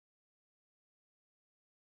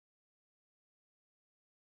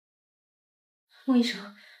莫医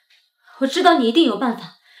生，我知道你一定有办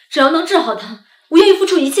法，只要能治好他，我愿意付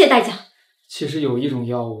出一切代价。其实有一种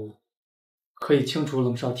药物可以清除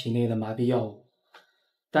冷少体内的麻痹药物，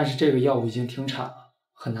但是这个药物已经停产了，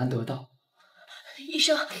很难得到。医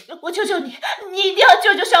生，我求求你，你一定要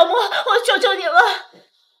救救小莫，我求求你了。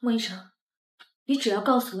莫医生，你只要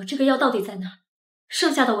告诉我这个药到底在哪儿，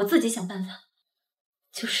剩下的我自己想办法。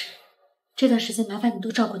就是这段时间麻烦你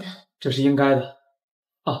多照顾他。这是应该的。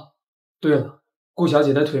啊，对了，顾小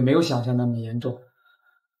姐的腿没有想象那么严重，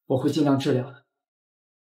我会尽量治疗的。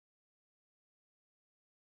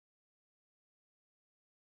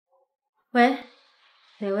喂，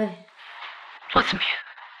哪位？罗子明，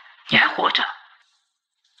你还活着？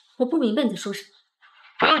我不明白你在说什么。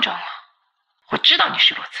不用装了，我知道你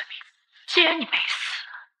是罗子明。既然你没死，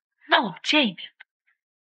那我们见一面吧。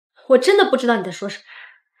我真的不知道你在说什么。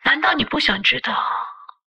难道你不想知道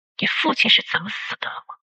你父亲是怎么死的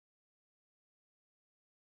吗？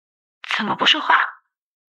怎么不说话？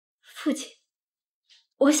父亲？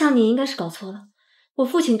我想你应该是搞错了。我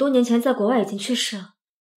父亲多年前在国外已经去世了，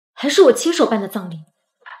还是我亲手办的葬礼。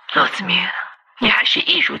罗子明，你还是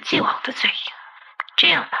一如既往的嘴硬。这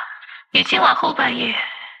样吧，你今晚后半夜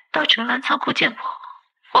到城南仓库见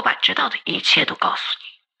我把知道的一切都告诉你。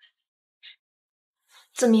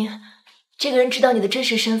子明，这个人知道你的真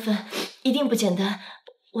实身份，一定不简单。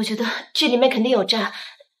我觉得这里面肯定有诈，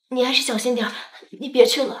你还是小心点，你别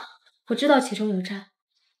去了。我知道其中有诈，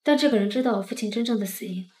但这个人知道我父亲真正的死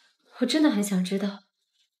因，我真的很想知道，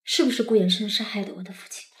是不是顾延生杀害了我的父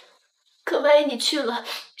亲。可万一你去了，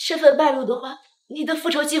身份败露的话，你的复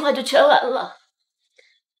仇计划就全完了。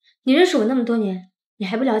你认识我那么多年，你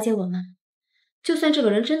还不了解我吗？就算这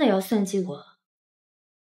个人真的要算计我，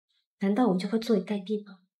难道我就会坐以待毙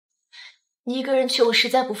吗？你一个人去，我实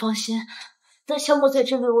在不放心。但小莫在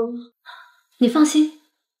这里，你放心，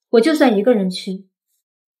我就算一个人去，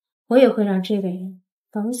我也会让这个人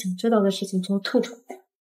把我想知道的事情全吐出来。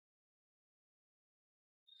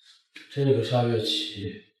这个夏月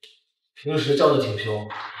琪，平时叫的挺凶，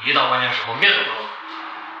一到关键时候面都不露。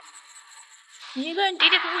你一个人嘀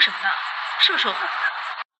嘀咕咕什么呢？是不是我烦？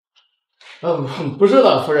不是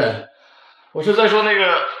的，夫人，我是在说那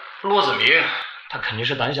个骆子明，他肯定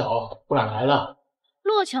是胆小不敢来的。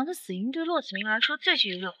骆强的死因对骆子明来说最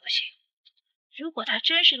具诱惑性，如果他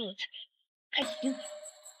真是骆子明，他一定会。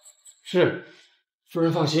是，夫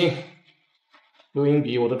人放心，录音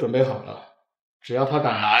笔我都准备好了，只要他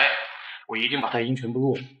敢来，我一定把他音全部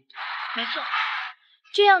录了。没错，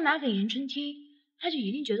这样拿给严春听，他就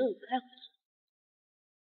一定觉得我不太会做。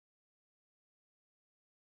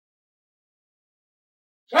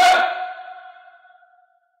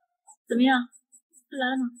怎么样？他来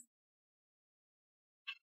了吗？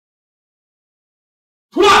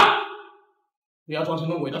出来！不要装神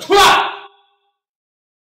弄鬼的，出来！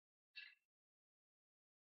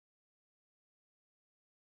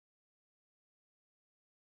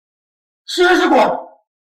是人是鬼？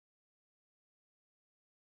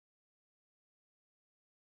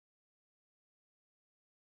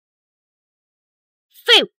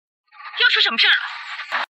废物！又出什么事了？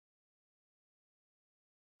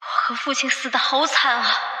我和父亲死得好惨啊！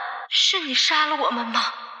是你杀了我们吗？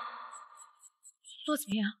骆子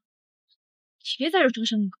明，你别在这装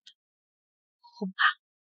神弄鬼的，我不怕。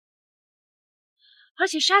而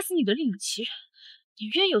且杀死你的另有其人，你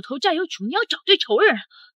冤有头债有主，你要找对仇人，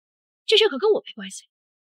这事可跟我没关系。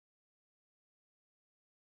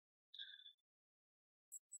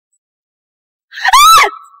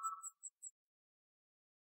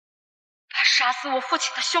把杀死我父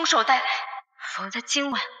亲的凶手带来，否则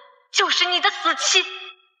今晚就是你的死期。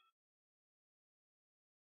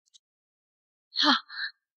好，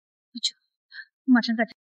我知道，我马上带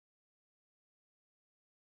他。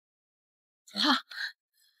好，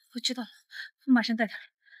我知道了，我马上带他来。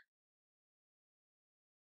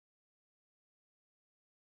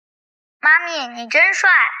妈咪，你真帅！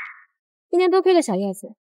今天多亏了小叶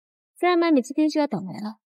子，不然妈咪今天就要倒霉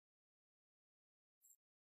了。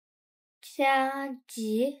加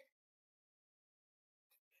急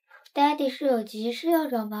 ，Daddy 是有急事要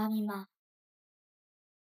找妈咪吗？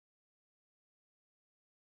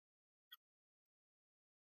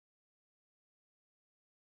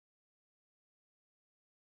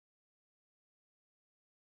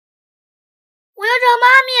我要找妈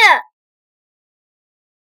咪！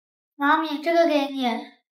妈咪，这个给你。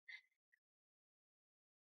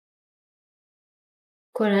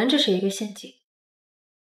果然这是一个陷阱，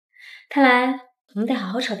看来我们得好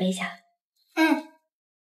好筹备一下。嗯。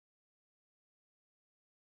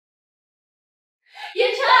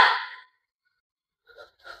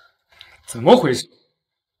怎么回事？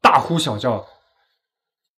大呼小叫的，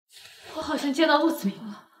我好像见到陆子明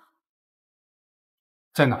了。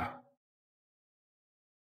在哪儿？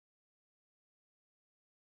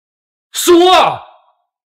说啊！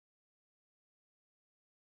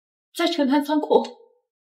在城南仓库。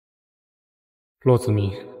骆子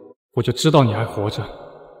明，我就知道你还活着。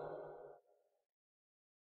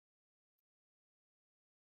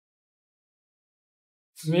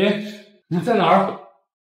子明，你在哪儿？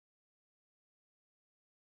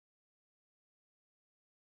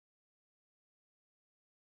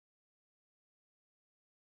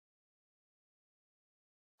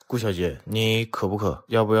顾小姐，你渴不渴？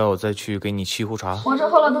要不要我再去给你沏壶茶？我这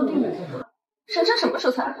喝了都订了。婶婶什么时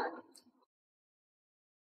候才来？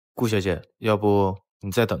顾小姐，要不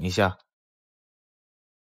你再等一下？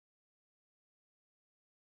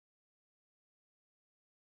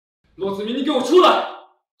骆子明，你给我出来！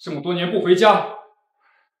这么多年不回家，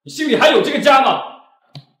你心里还有这个家吗？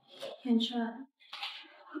天川，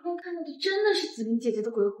我刚看到的真的是子明姐姐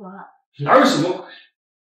的鬼魂啊！哪有什么鬼？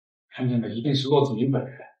看见的一定是骆子明本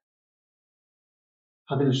人。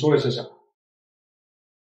他跟你说了些什么？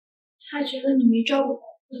他觉得你没照顾好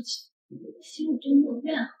父亲，心里对你有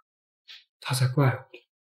怨恨。他才怪我。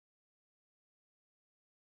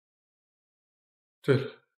对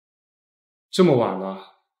了，这么晚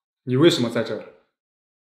了，你为什么在这儿？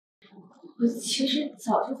我其实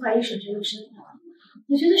早就怀疑婶婶的身份了，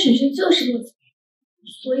我觉得婶婶就是骆子明，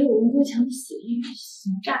所以我用骆强的死因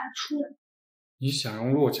刑诈他出来。你想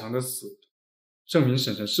用骆强的死证明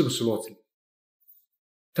婶婶是不是骆子明，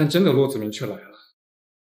但真的骆子明却来了，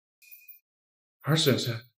而婶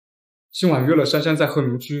婶今晚约了珊珊在鹤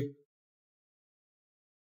鸣居。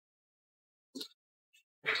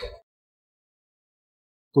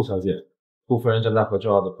杜小姐，杜夫人正在和重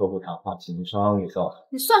要的客户谈话，请您稍安勿躁。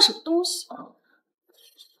你算什么东西？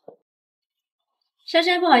珊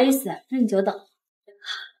珊，不好意思，让你久等。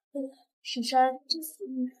婶婶，这死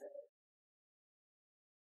意思。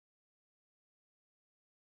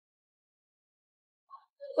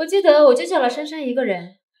我记得我就叫了珊珊一个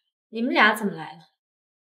人，你们俩怎么来了？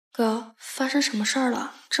哥，发生什么事儿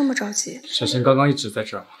了？这么着急？婶婶刚刚一直在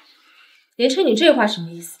这儿吗？连琛，你这话什么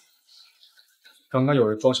意思？刚刚有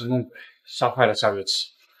人装神弄鬼，吓坏了夏月琪。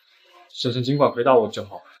婶婶尽管回答我就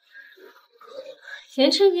好了。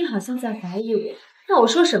连琛，你好像在怀疑我，让我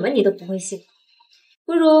说什么你都不会信。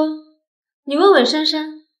不如你问问珊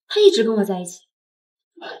珊，她一直跟我在一起。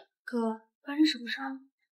哥，发生什么事了？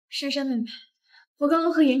珊珊妹妹，我刚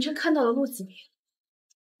刚和言琛看到了陆子明。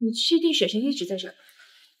你确定婶婶一直在这儿？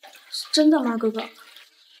真的吗，哥哥？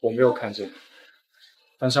我没有看见，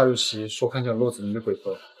但夏月琪说看见了骆子明的鬼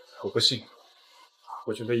魂，我不信。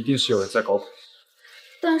我觉得一定是有人在搞鬼。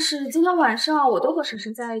但是今天晚上我都和婶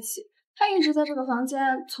婶在一起，她一直在这个房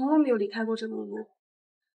间，从来没有离开过这个屋。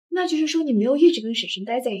那就是说你没有一直跟婶婶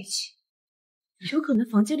待在一起，有可能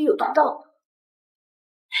房间里有毒道。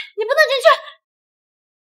你不能进去！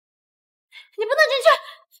你不能进去！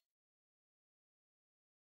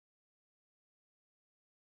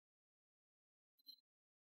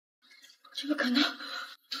怎么可能？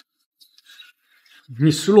你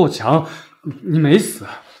是骆强，你没死。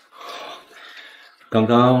刚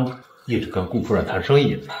刚一直跟顾夫人谈生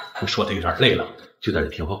意，说的有点累了，就在这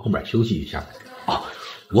屏风后面休息一下。啊，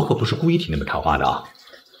我可不是故意听你们谈话的啊。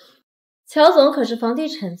乔总可是房地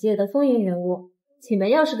产界的风云人物，你们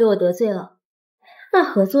要是给我得罪了，那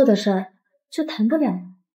合作的事儿就谈不了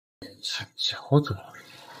了。乔总，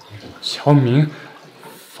乔明，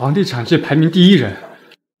房地产界排名第1人。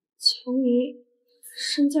乔明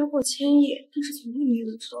身家过千亿，但是从来没有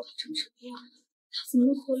人知道他长什么样，他怎么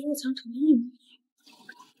能和骆强长得一模一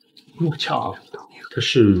样？骆强，他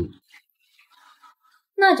是……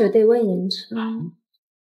那就得问言琛，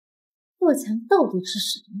骆强到底是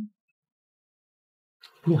什么？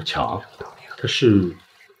骆强，他是……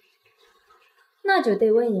那就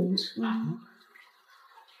得问言琛，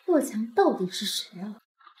骆强到底是谁啊？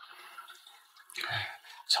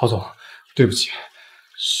乔总，对不起，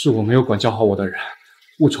是我没有管教好我的人，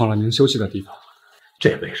误闯了您休息的地方。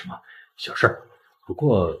这没什么，小事儿。不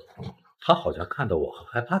过他好像看到我很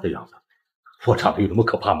害怕的样子，我长得有那么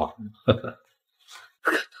可怕吗？不可能，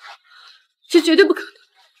这绝对不可能。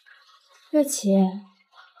月琪，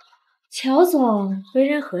乔总为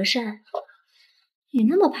人和善，你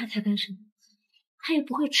那么怕他干什么？他也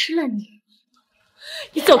不会吃了你。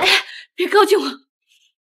你走开，别靠近我！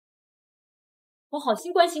我好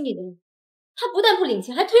心关心你的人，他不但不领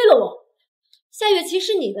情，还推了我。夏月琪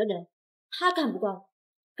是你的人，他看不惯我，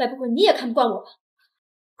该不会你也看不惯我吧？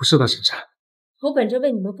不是的，婶婶。我本着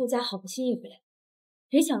为你们顾家好的心意回来，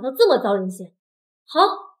没想到这么遭人嫌。好，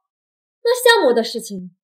那项目的事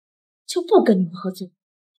情就不跟你们合作。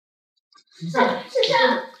婶婶，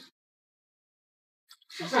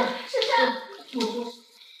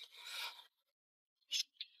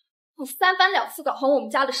你三番两次搞黄我们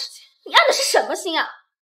家的事情，你安的是什么心啊？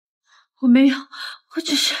我没有，我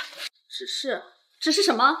只是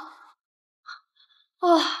什么？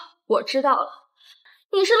哦，我知道了，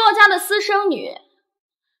你是骆家的私生女，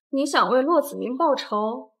你想为骆子明报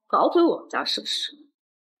仇，搞毁我们家是不是？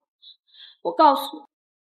我告诉你，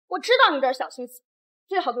我知道你这小心思，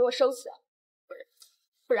最好给我收起来，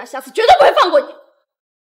不然下次绝对不会放过你。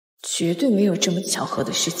绝对没有这么巧合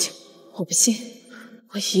的事情，我不信，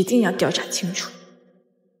我一定要调查清楚。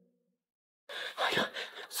哎呀，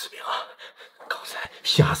子明啊，刚才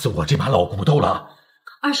吓死我这把老骨头了。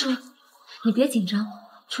二叔，你别紧张，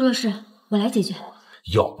出了事我来解决。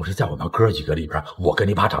要不是在我们哥几个里边，我跟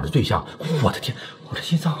你爸长得最像，我的天，我的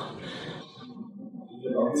心脏！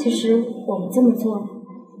其实我们这么做，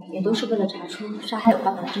也都是为了查出杀害我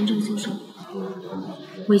爸爸的真正凶手。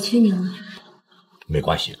委屈您了。没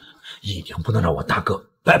关系，一定不能让我大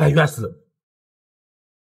哥白白冤死。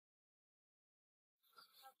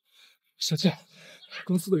小倩，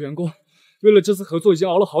公司的员工为了这次合作已经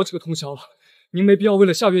熬了好几个通宵了，您没必要为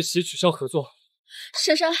了夏月琪取消合作。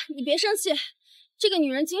婶婶，你别生气，这个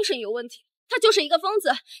女人精神有问题，她就是一个疯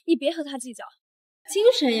子，你别和她计较。精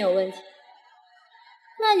神有问题？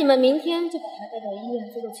那你们明天就把她带到医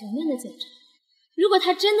院做个全面的检查。如果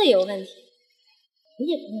她真的有问题，我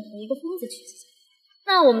也不会和一个疯子去计较，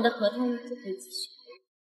那我们的合同就可以继续。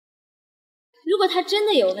如果她真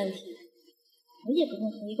的有问题，我也不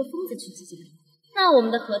会和一个疯子去计较，那我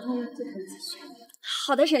们的合同就可以继续。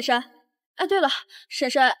好的，婶婶。哎，对了，婶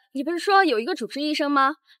婶，你不是说有一个主治医生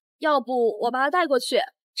吗？要不我把他带过去，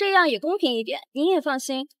这样也公平一点，您也放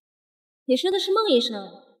心。你说的是孟医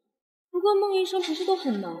生，不过孟医生平时都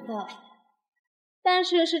很忙的，但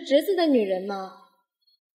是是侄子的女人嘛，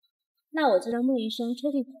那我就让孟医生抽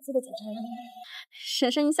屉仔细的检查一下。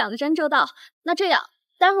婶婶，你想的真周到。那这样，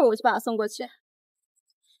待会儿我就把他送过去。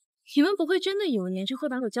你们不会真的有一年就会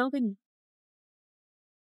把我交给你？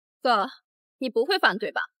哥，你不会反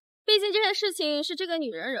对吧？毕竟这件事情是这个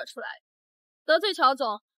女人惹出来的，得罪乔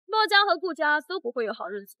总，骆家和顾家都不会有好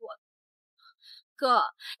日子过的。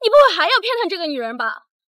哥，你不会还要偏袒这个女人吧？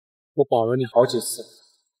我保了你好几次，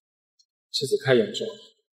这次太严重了，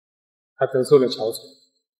还得罪了乔总，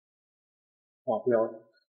保不了你。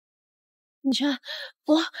言琛，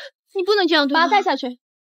你不能这样对我。把他带下去。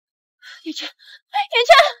言琛，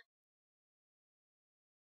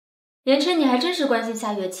言琛，你还真是关心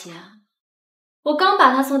夏月琪啊！我刚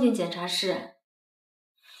把她送进检查室，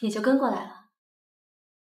你就跟过来了。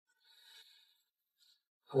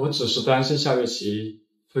我只是担心夏月琪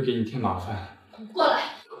会给你添麻烦。过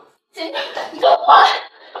来，你给我过来！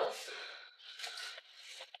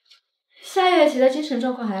夏月琪的精神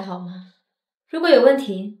状况还好吗？如果有问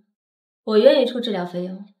题，我愿意出治疗费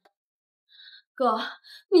用。哥，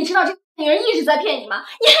你知道这女人一直在骗你吗？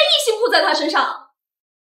你还一心扑在她身上。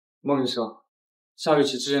孟医生，夏月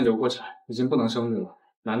琪之前流过产，已经不能生育了，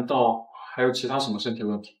难道还有其他什么身体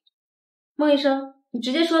问题？孟医生，你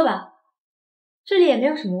直接说吧，这里也没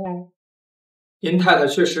有什么外人。林太太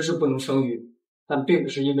确实是不能生育，但并不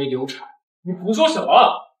是因为流产。你胡说什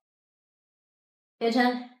么？言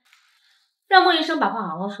琛，让孟医生把话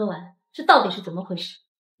好好说完，这到底是怎么回事？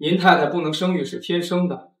林太太不能生育是天生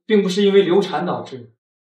的，并不是因为流产导致的。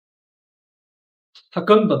她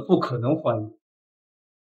根本不可能怀孕。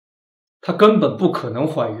她根本不可能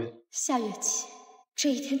怀孕。夏月琪，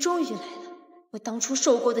这一天终于来了，我当初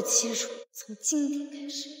受过的耻辱，从今天开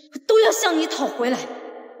始，我都要向你讨回来。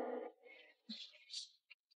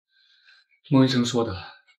孟医生说的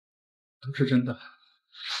都是真的。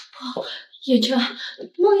言琛，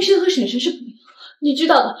孟医生和婶婶是朋友，你知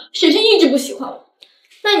道的，婶婶一直不喜欢我。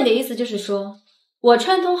那你的意思就是说，我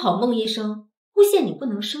串通好孟医生，诬陷你不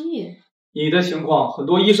能生育？你的情况，很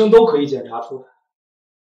多医生都可以检查出来。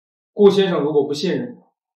顾先生如果不信任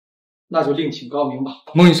我，那就另请高明吧。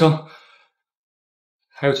孟医生，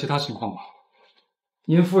还有其他情况吗？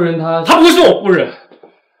您夫人她不是我夫人。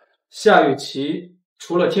夏雨琪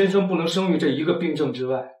除了天生不能生育这一个病症之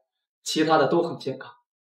外，其他的都很健康。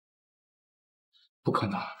不可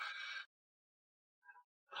能，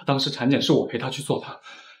当时产检是我陪她去做的，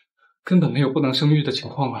根本没有不能生育的情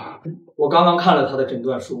况啊。我刚刚看了她的诊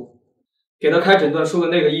断书，给她开诊断书的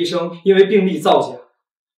那个医生因为病例造假，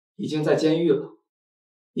已经在监狱了。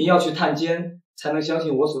您要去探监才能相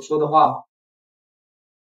信我所说的话吗？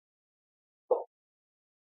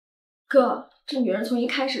哥，这女人从一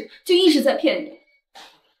开始就一直在骗你。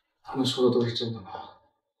他们说的都是真的吗？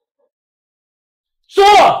说！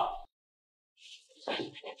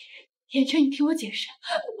言琛，你听我解释，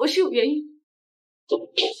我是有原因。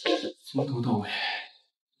从头到尾，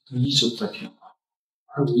你一直都在骗我，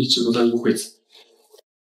而我一直都在误会自己。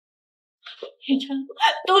言琛，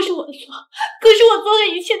都是我的错，可是我做的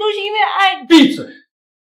一切都是因为爱你。闭嘴！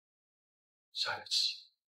夏月琪，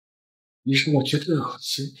你让我觉得恶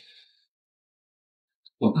心，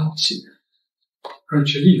我拿我信任，而你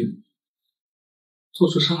却利用你，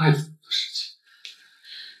做出伤害自己的事情。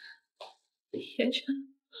言琛，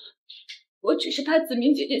我只是怕子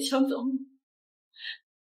明姐姐抢走你。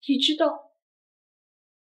你知道，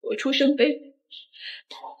我出身卑微，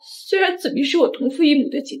虽然子明是我同父异母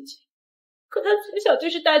的姐姐，可她从小就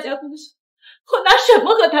是大家闺秀，我拿什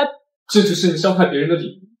么和她？这就是你伤害别人的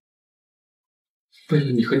理由。为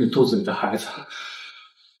了你和你肚子里的孩子，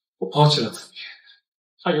我抛弃了子明，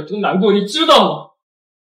她有多难过，你知道吗？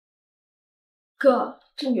哥，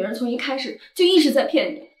这女人从一开始就一直在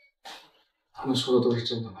骗你。他们说的都是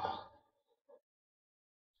真的吗？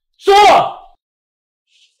说！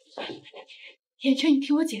言琛，你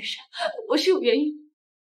听我解释，我是有原因。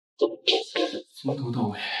从头到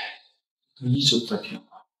尾，你一直都在骗我，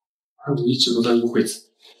而我一直都在误会自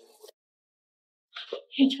己。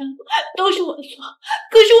言琛，都是我的错，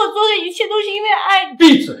可是我做的一切都是因为爱你。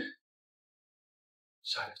闭嘴！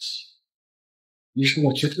夏月琪，你让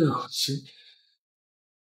我觉得恶心，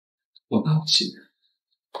我拿我信任，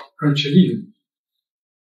而你却利用你，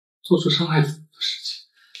做出伤害自己的事情。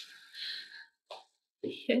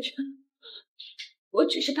言琛，我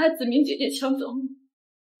只是怕子明姐姐抢走你。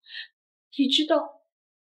你知道，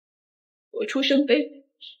我出身卑微，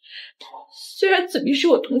虽然子明是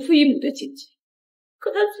我同父异母的姐姐，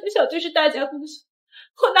可她从小就是大家闺秀，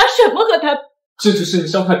我拿什么和她？这就是你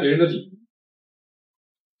伤害别人的理由。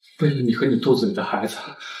为了你和你肚子里的孩子，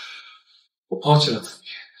我抛弃了子明，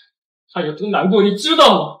她有多难过，你知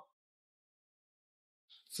道吗？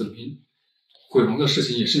子明毁容的事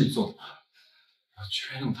情也是你做的吧？我居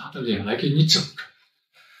然用她的脸来给你整着，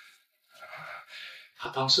她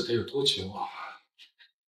当时得有多绝望啊！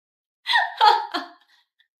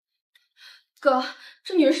哥，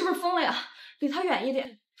这女人是不是疯了呀？离她远一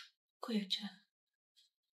点。顾远琛，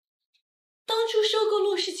当初收购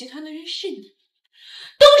骆氏集团的人是你，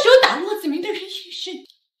动手打骆子明的人也是你，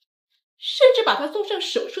甚至把他送上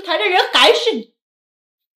手术台的人还是你。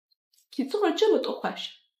你做了这么多坏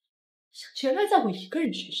事，想全赖在我一个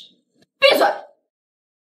人身上。闭嘴！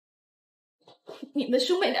你们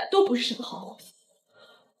兄妹俩都不是什么好东西，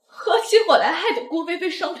合起伙来害得顾菲菲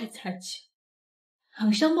双腿残疾，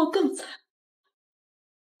昂香墨更惨。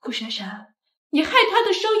顾珊珊，你害她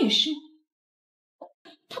的伤也是你，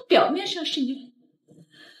她表面上是你，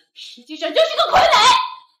实际上就是个傀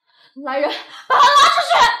儡。来人，把她拉出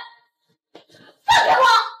去！放开我！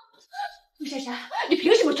顾珊珊，你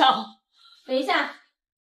凭什么抓我？等一下，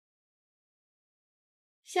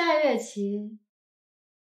夏月琪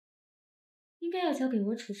应该要交给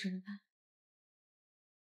我处置了吧？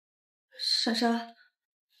珊珊，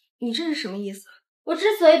你这是什么意思？我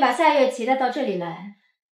之所以把夏月琪带到这里来，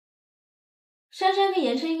珊珊跟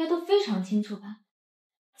言琛应该都非常清楚吧？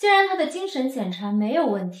既然她的精神检查没有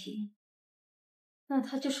问题，那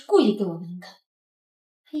她就是故意给我难看，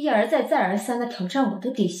她一而再再而三的挑战我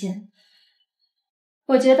的底线。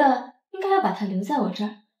我觉得应该要把她留在我这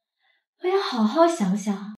儿，我要好好想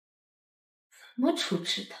想怎么处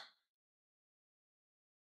置她。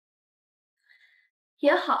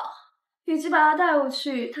也好，与其把她带回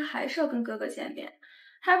去，她还是要跟哥哥见面，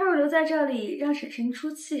还不如留在这里让婶婶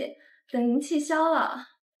出气，等银气消了，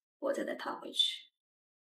我再带她回去。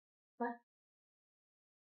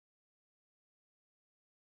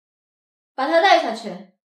把她带下去，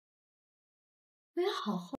我要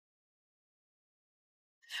好好。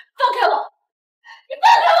放开我！你放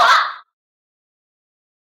开我！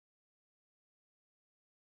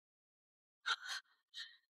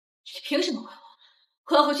你凭什么管我？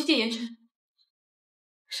我要回去见言琛。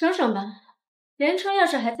省省吧，言琛要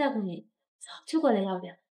是还在乎你，早就过来要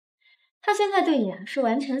脸了。他现在对你是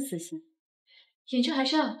完成死心。言琛还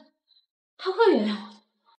是爱我，他会原谅我的。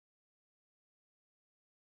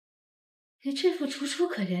你这副楚楚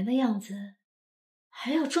可怜的样子，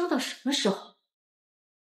还要装到什么时候？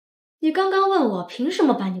你刚刚问我凭什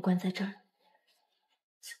么把你关在这儿，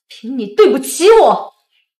就凭你对不起我。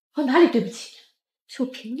我哪里对不起？就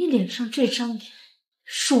凭你脸上这张脸，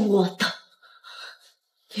是我的。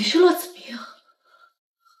你是骆子明，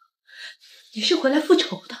你是回来复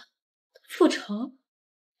仇的。复仇？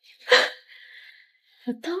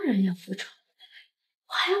我当然要复仇，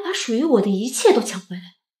我还要把属于我的一切都抢回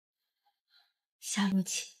来。夏若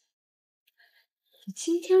琪，你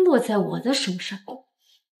今天落在我的手上，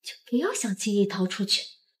就不要想轻易逃出去。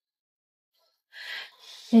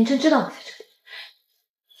连真知道我在这里，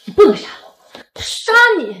你不能杀我，杀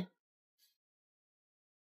你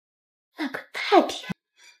那可太便宜。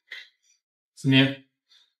子明，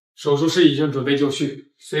手术室已经准备就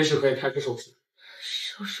绪，随时可以开始手术。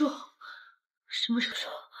手术？什么手术？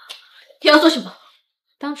你要做什么？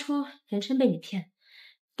当初连琛被你骗，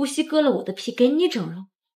不惜割了我的皮给你整容。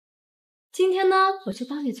今天呢，我就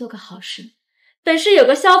帮你做个好事。本市有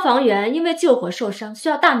个消防员因为救火受伤，需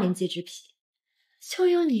要大面积植皮，就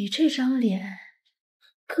用你这张脸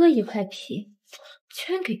割一块皮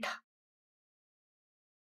捐给他。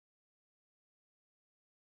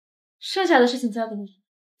剩下的事情交给你，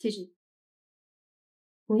记住，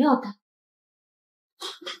不要打。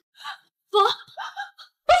不行，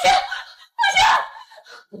不行！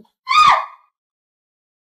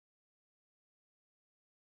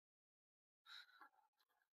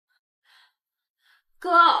哥，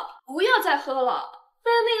不要再喝了，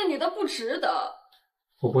为了那个女的不值得。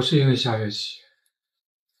我不是因为下跃起，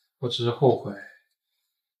我只是后悔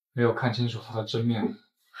没有看清楚她的真面目。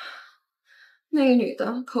那个女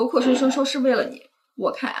的口口声声说是为了你，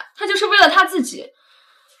我看啊，她就是为了她自己。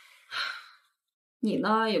你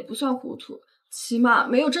呢也不算糊涂，起码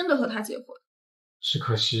没有真的和她结婚。只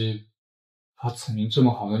可惜，把子明这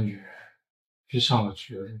么好的女人逼上了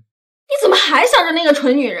绝路。你怎么还想着那个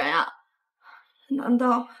蠢女人啊？难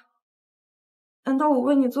道我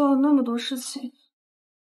为你做了那么多事情，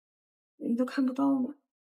你都看不到吗？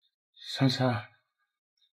珊珊，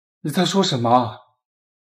你在说什么？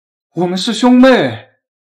我们是兄妹。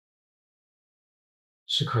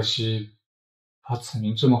只可惜，把子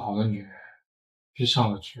明这么好的女人逼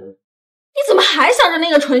上了绝路。你怎么还想着那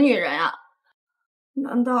个蠢女人啊？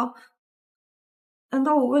难道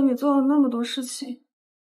我为你做了那么多事情，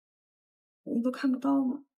你都看不到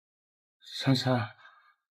吗？珊珊，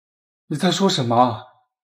你在说什么？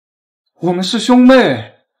我们是兄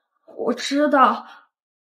妹。我知道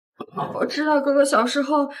哥哥小时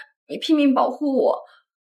候你拼命保护我，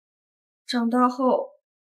长大后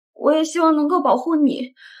我也希望能够保护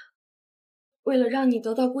你。为了让你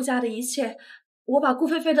得到顾家的一切，我把顾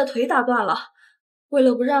菲菲的腿打断了。为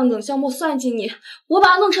了不让冷萧墨算计你，我把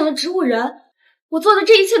他弄成了植物人。我做的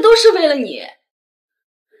这一切都是为了你。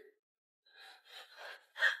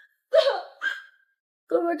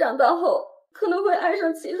哥哥长大后可能会爱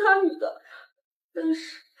上其他女的，但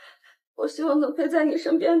是我希望能陪在你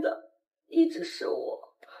身边的一直是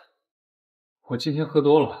我。我今天喝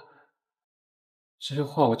多了，这些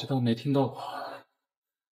话我就当没听到过，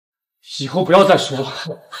以后不要再说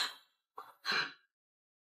了。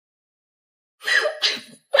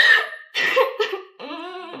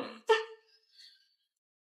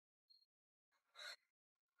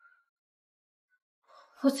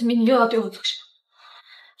霍子明，你又要对我做什么？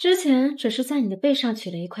之前只是在你的背上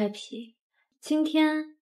取了一块皮，今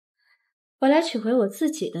天我来取回我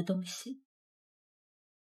自己的东西。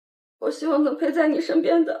我希望能陪在你身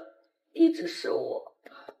边的一直是我。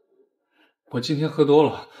我今天喝多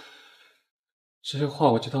了，这些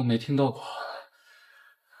话我就当没听到过，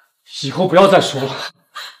以后不要再说了。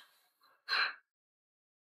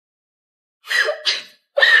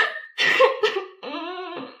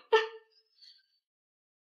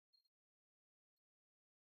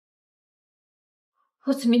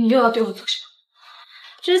霍子明，你又要对我做什么？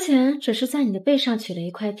之前只是在你的背上取了一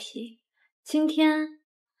块皮，今天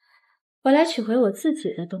我来取回我自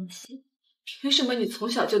己的东西。凭什么你从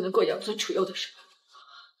小就能够养尊处优的生活？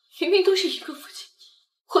明明都是一个父亲，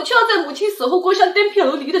我却要在母亲死后过上颠沛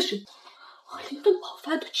流离的生活，我连顿饱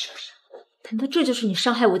饭都吃不上。难道这就是你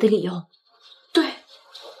伤害我的理由？对，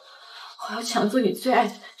我要抢走你最爱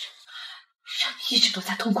的男人，让你一直都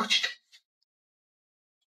在痛苦之中。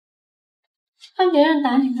看别人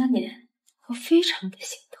打你那脸，我非常的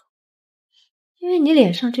心疼，因为你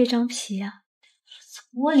脸上这张皮啊，是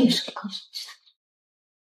从我脸上割上去的。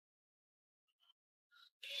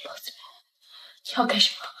老子，你要干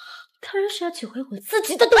什么？当然是要取回我自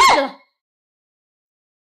己的东西了。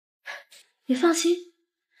你放心，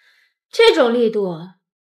这种力度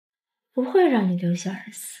不会让你流血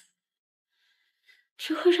而死，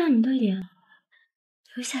只会让你的脸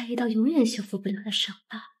留下一道永远修复不了的伤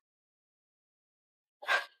疤。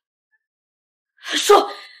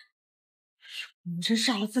说，你真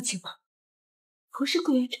杀了父亲吗？不是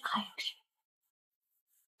顾元琛还有谁？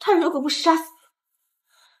他如果不杀死，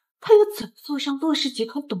他又怎么坐上洛氏集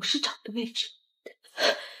团董事长的位置？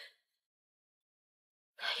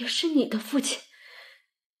他也是你的父亲，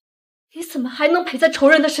你怎么还能陪在仇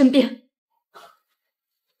人的身边？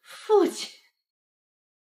父亲，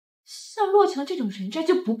像洛强这种人渣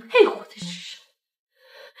就不配活在世上，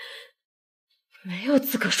没有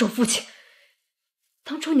资格说父亲。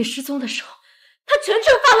当初你失踪的时候，他全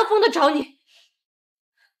程发了疯的找你。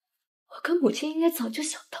我跟母亲应该早就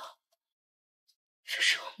想到，只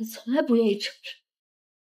是我们从来不愿意承认，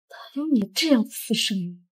他有你这样的私生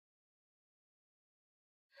女。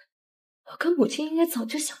我跟母亲应该早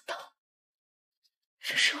就想到，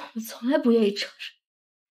只是我们从来不愿意承认，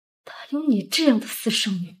他有你这样的私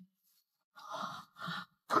生女。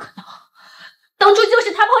不可能，当初就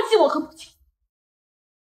是他抛弃我和母亲。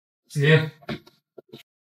子宁，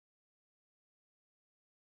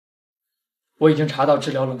我已经查到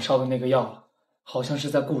治疗冷烧的那个药了，好像是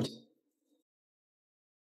在顾家。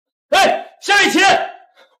哎，夏雨琪，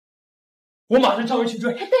我马上召回去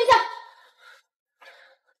追。等一下，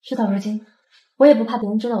事到如今，我也不怕别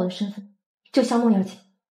人知道我的身份，救萧梦要紧。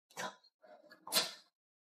走。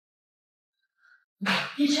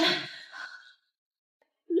叶晨，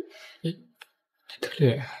你的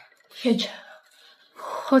脸。叶晨，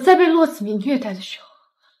我在被洛子明虐待的时候，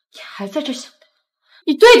你还在这想他，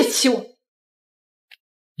你对得起我。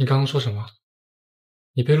你刚刚说什么？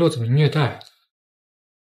你被洛子明虐待？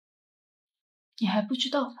你还不知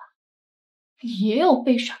道吧？你也有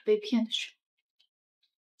被耍被骗的时候。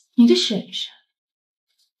你的婶婶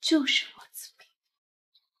就是洛子明。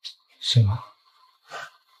是吗？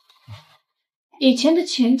以前的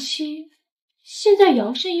前妻，现在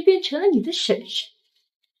摇身一变成了你的婶婶，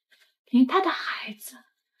连她的孩子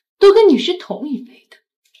都跟你是同一辈的，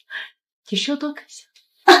你说多可笑？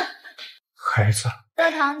孩子，大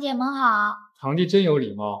堂姐们好。堂弟真有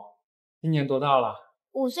礼貌。今年多大了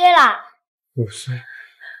？5岁啦。5岁？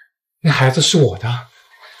那孩子是我的？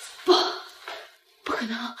不可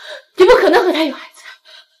能，你不可能和他有孩子。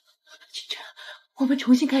清晨，我们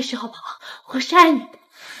重新开始好不好？我是爱你的。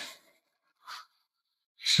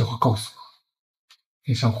实话告诉我，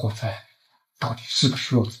那场火灾到底是不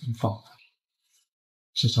是洛子明放的？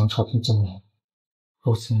这张照片证明，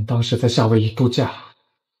洛子明当时在夏威夷度假。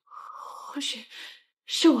或许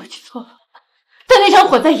是我记错了，但那场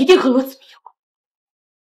火灾一定和洛子明有关。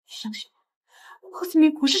你相信我，洛子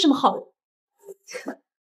明不是什么好人。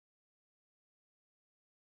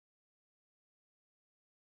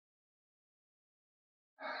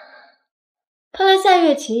看来夏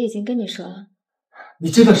月琪已经跟你说了。你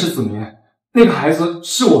真的是子明？那个孩子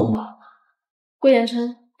是我的吗？顾延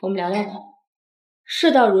琛，我们聊聊吧。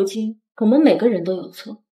事到如今，我们每个人都有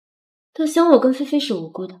错，但想我跟菲菲是无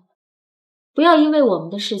辜的，不要因为我们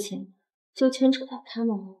的事情就牵扯到他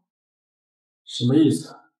们了。什么意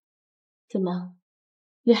思？怎么，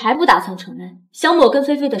你还不打算承认香墨跟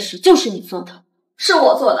菲菲的事就是你做的？是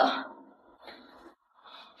我做的。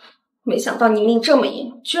没想到你命这么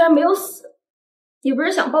硬，居然没有死。你不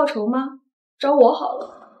是想报仇吗？找我好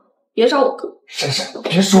了，别找我哥。珊珊，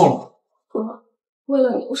别说了。哥，为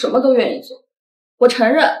了你，我什么都愿意做。我承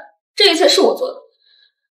认，这一切是我做的。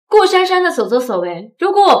顾珊珊的所作所为，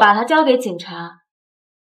如果我把她交给警察，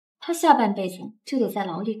她下半辈子就得在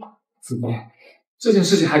牢里过。子明，这件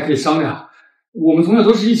事情还可以商量。我们从小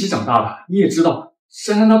都是一起长大的，你也知道，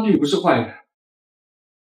珊珊她并不是坏人。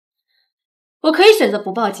我可以选择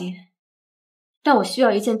不报警，但我需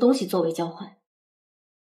要一件东西作为交换。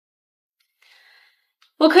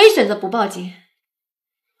我可以选择不报警，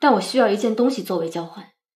但我需要一件东西作为交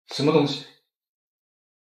换。什么东西？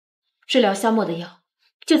治疗萧默的药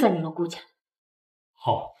就在你们顾家。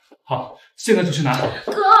好，现在就去拿。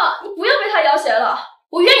哥，你不要被他要挟了，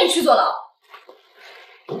我愿意去坐牢。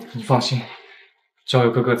你放心，只要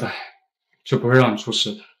有哥哥在，就不会让你出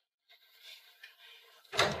事的。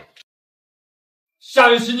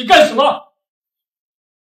夏雨琪，你干什么？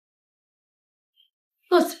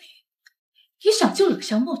洛子明，你想救冷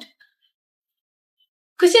萧默对吧？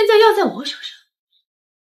可现在药在我手上，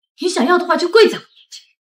你想要的话就跪在我面前。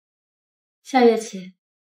夏月琪，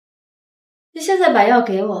你现在把药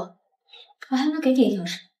给我，我还能给你要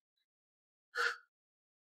什么？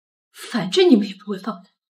反正你们也不会放的，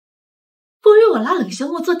不如我拉冷萧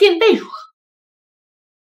默做垫背如何？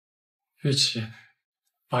月琪，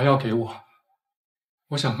把药给我，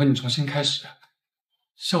我想和你重新开始，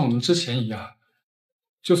像我们之前一样。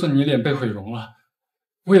就算你脸被毁容了，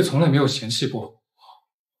我也从来没有嫌弃过，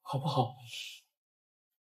好不好？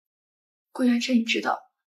顾元琛，你知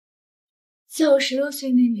道，在我16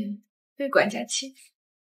岁那年被管家欺负，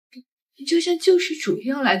你就像救世主一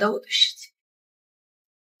样来到我的世界。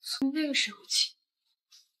从那个时候起，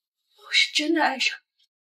我是真的爱上你。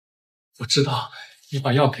我知道，你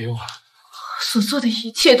把药给我，我所做的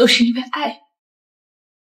一切都是因为爱你，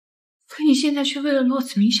可你现在却为了洛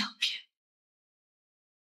子明想骗。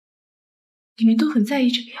你们都很在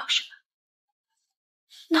意这个药是吧？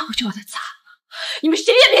那我就把它砸了，你们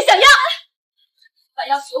谁也别想要！把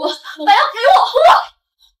药给我，把药给我！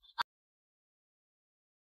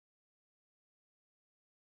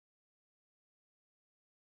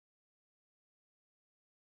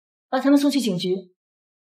把他们送去警局。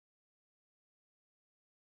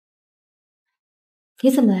你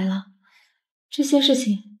怎么来了？这些事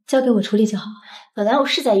情交给我处理就好。本来我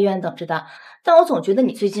是在医院等着的，但我总觉得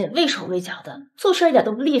你最近畏手畏脚的，做事一点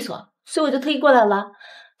都不利索，所以我就特意过来了。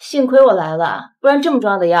幸亏我来了，不然这么重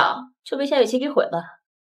要的药就被夏雨晴给毁了。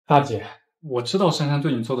大姐，我知道珊珊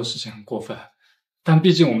对你做的事情很过分，但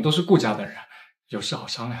毕竟我们都是顾家的人，有事好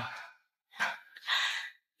商量。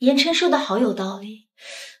言琛说的好有道理，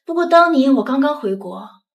不过当年我刚刚回国，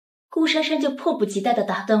顾珊珊就迫不及待地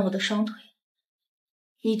打断我的双腿。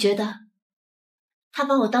你觉得她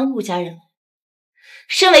把我当顾家人吗？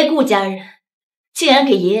身为顾家人，竟然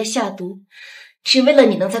给爷爷下毒，只为了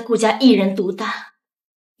你能在顾家一人独大。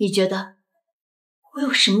你觉得我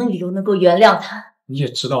有什么理由能够原谅她？你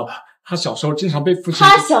也知道的，他小时候经常被父亲……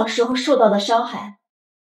他小时候受到的伤害，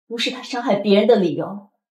不是他伤害别人的理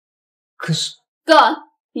由。可是，干！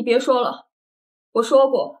你别说了，我说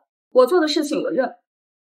过，我做的事情我认。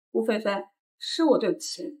吴菲菲，是我对不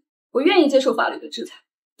起你，我愿意接受法律的制裁，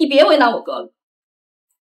你别为难我哥了。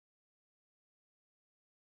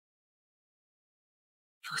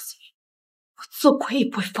放心，我做鬼也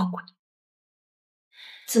不会放过你。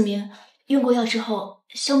子明，用过药之后，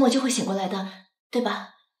萧默就会醒过来的，对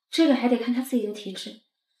吧？这个还得看他自己的体质，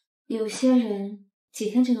有些人几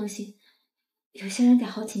天就能醒，有些人得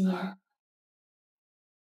好几年。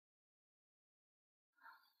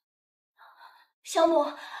萧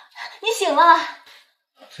默，你醒了。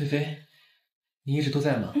菲菲，你一直都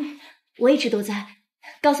在吗？我一直都在。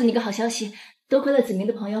告诉你个好消息，多亏了子明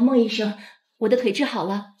的朋友孟医生，我的腿治好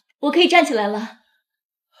了，我可以站起来了。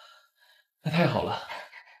那太好了。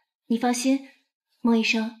你放心，孟医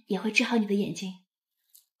生也会治好你的眼睛。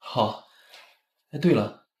好。哎，对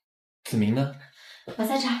了，子明呢？我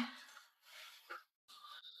在这儿。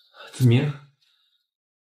子明，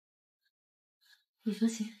你放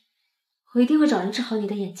心，我一定会找人治好你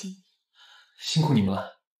的眼睛。辛苦你们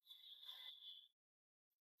了。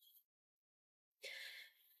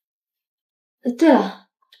对了，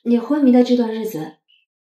你昏迷的这段日子，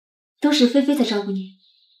都是菲菲在照顾你。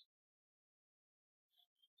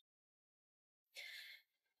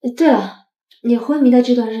对了，你昏迷的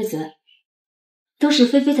这段日子，都是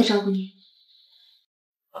菲菲在照顾你。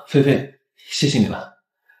菲菲，谢谢你了。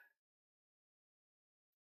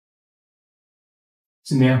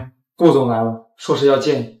子明，顾总来了，说是要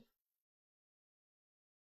见你。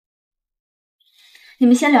你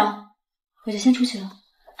们先聊，我就先出去了。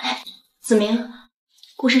哎，子明，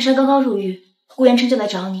顾珊珊刚刚入狱，顾言琛就来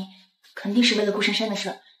找你，肯定是为了顾珊珊的事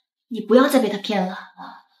儿，你不要再被他骗了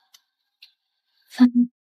啊！放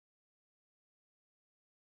心。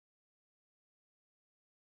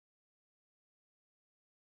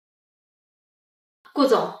顾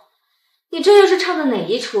总，你这又是唱的哪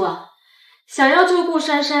一出啊？想要救顾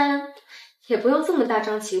珊珊，也不用这么大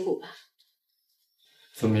张旗鼓吧？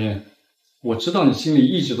子明，我知道你心里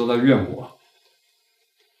一直都在怨我，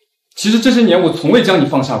其实这些年我从未将你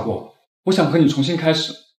放下过，我想和你重新开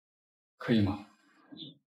始，可以吗？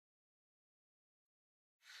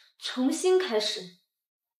重新开始？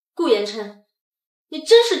顾言琛，你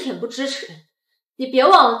真是恬不知耻！你别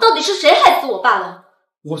忘了，到底是谁害死我爸了？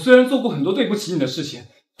我虽然做过很多对不起你的事情，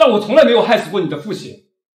但我从来没有害死过你的父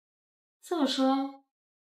亲。这么说，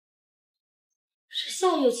是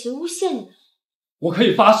夏月晴诬陷你的？我可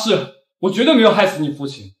以发誓，我绝对没有害死你父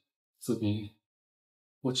亲。子明，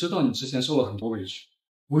我知道你之前受了很多委屈，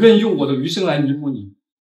我愿意用我的余生来弥补你，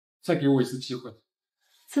再给我一次机会。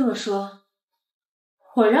这么说，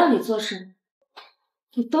我让你做事，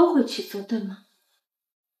你都会去做，对吗？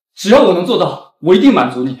只要我能做到，我一定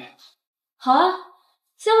满足你。好啊，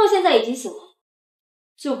萧默现在已经醒了，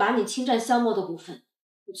就把你侵占萧默的股份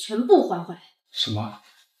全部还回来。什么？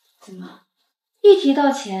怎么，一提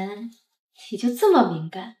到钱，你就这么敏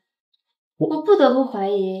感？我不得不怀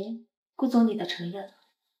疑顾总你的承认。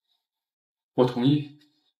我同意。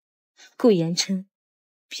顾言琛，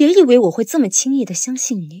别以为我会这么轻易的相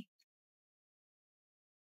信你。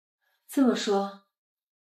这么说，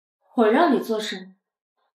我让你做事，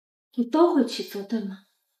你都会去做，对吗？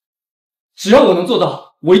只要我能做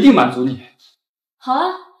到，我一定满足你。好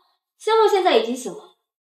啊，萧默现在已经醒了，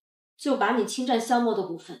就把你侵占萧默的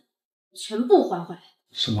股份全部还回来。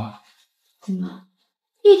什么？怎么，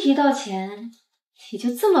一提到钱，你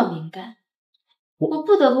就这么敏感？我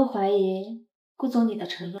不得不怀疑顾总你的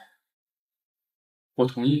承认。我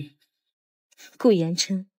同意。顾言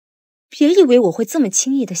琛，别以为我会这么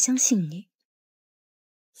轻易的相信你。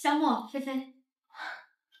萧默，菲菲，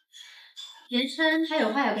延琛还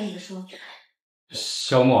有话要跟你们说。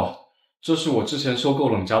萧默，这是我之前收购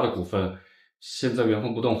冷家的股份，现在原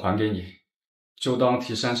封不动还给你，就当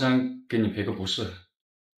替珊珊给你赔个不是。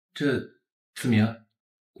子明，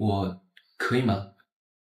我可以吗？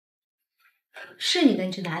是你的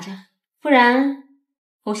你就拿着，不然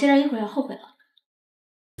我先让一会儿要后悔了。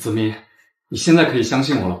子明，你现在可以相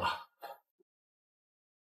信我了吧？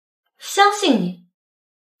相信你？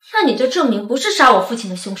那你就证明不是杀我父亲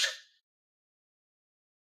的凶手。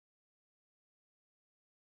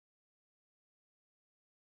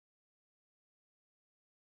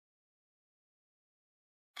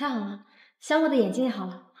太好了，小我的眼睛也好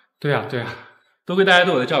了。对啊，多亏大家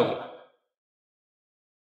对我的照顾了。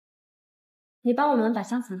你帮我们把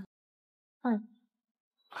箱子放。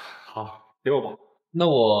好，给我吧。那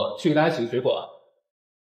我去给大家洗个水果啊。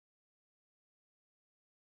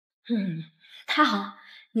太好了，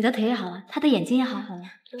你的腿也好了，他的眼睛也好了。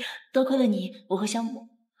多亏了你，我和小母。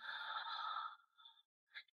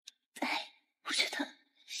我觉得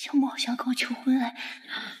小母好像要跟我求婚哎，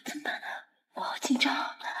怎么办呢？我好紧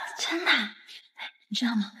张。真的？你知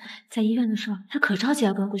道吗？在医院的时候，他可着急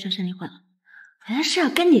要跟顾先生离婚了，原来是要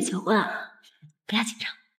跟你求婚啊！不要紧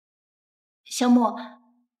张。小母，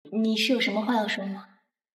你是有什么话要说吗？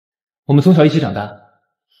我们从小一起长大，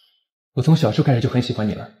我从小时候开始就很喜欢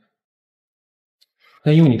你了，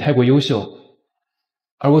但因为你太过优秀，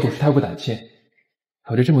而我总是太过胆怯，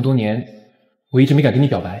导致这么多年我一直没敢跟你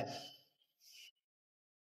表白。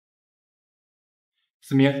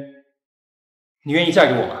子明，你愿意嫁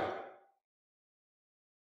给我吗？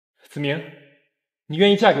子明，你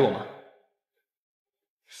愿意嫁给我吗？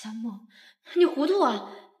小母，你糊涂啊！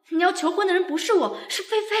你要求婚的人不是我，是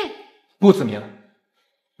菲菲。不，子明，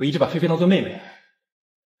我一直把菲菲当做妹妹，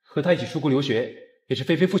和她一起出国留学也是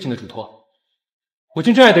菲菲父亲的嘱托。我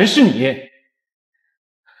真正爱的人是你。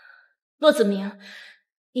骆子明，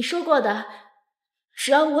你说过的，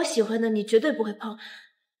只要我喜欢的，你绝对不会碰。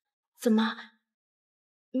怎么？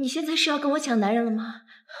你现在是要跟我抢男人了吗？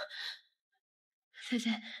菲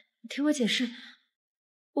菲，你听我解释，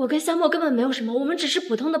我跟夏沫根本没有什么，我们只是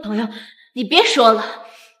普通的朋友。你别说了，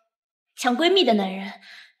抢闺蜜的男人，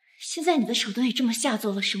现在你的手段也这么下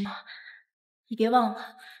作了是吗？你别忘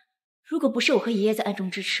了，如果不是我和爷爷在暗中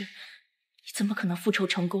支持，你怎么可能复仇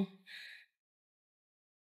成功？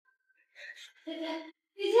菲菲，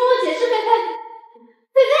你听我解释，菲菲，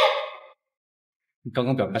菲菲，你刚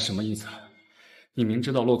刚表达什么意思？你明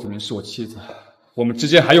知道骆子明是我妻子，我们之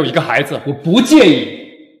间还有一个孩子，我不介意。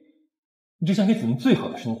你就想给子明最好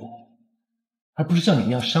的生活，而不是像你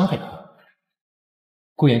那样伤害他。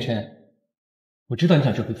顾延琛，我知道你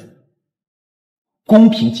想这回子，公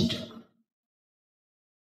平竞争。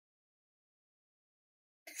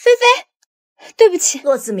菲菲，对不起，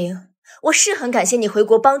骆子明，我是很感谢你回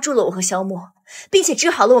国帮助了我和萧默，并且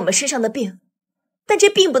治好了我们身上的病，但这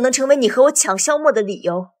并不能成为你和我抢萧默的理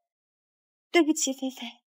由。对不起，菲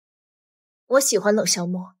菲。我喜欢冷萧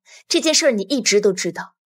默，这件事你一直都知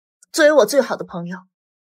道。作为我最好的朋友，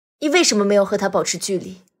你为什么没有和他保持距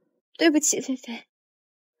离？对不起，菲菲。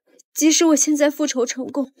即使我现在复仇成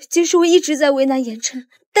功，即使我一直在为难言琛，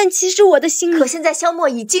但其实我的心里……可现在萧默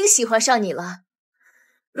已经喜欢上你了。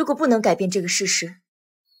如果不能改变这个事实，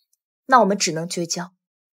那我们只能绝交，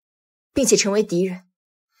并且成为敌人。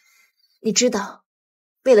你知道，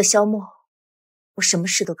为了萧默，我什么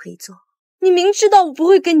事都可以做。你明知道我不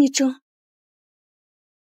会跟你争，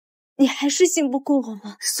你还是信不过我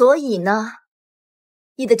吗？所以呢，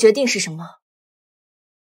你的决定是什么？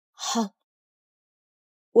好，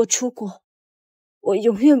我出国，我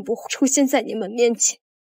永远不会出现在你们面前。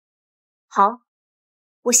好，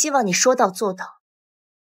我希望你说到做到，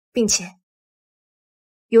并且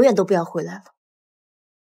永远都不要回来了。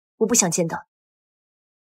我不想见到你。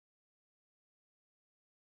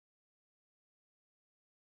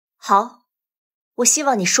好。我希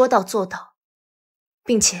望你说到做到，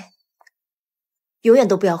并且永远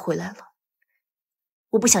都不要回来了。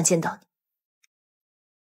我不想见到你。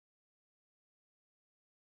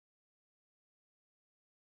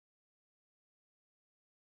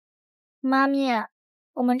妈咪，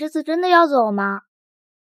我们这次真的要走吗？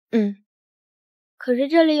可是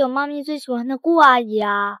这里有妈咪最喜欢的顾阿姨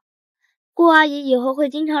啊。顾阿姨以后会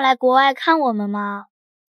经常来国外看我们吗？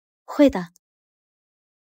会的。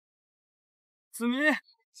子明，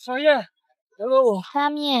小叶，等等我。妈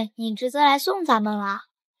咪，你侄子来送咱们了。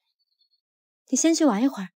你先去玩一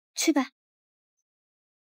会儿，去吧。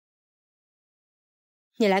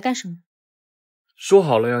你来干什么？说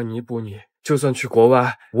好了要弥补你，就算去国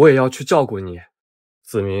外，我也要去照顾你。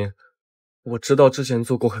子明，我知道之前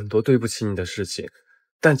做过很多对不起你的事情，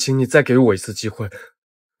但请你再给我一次机会，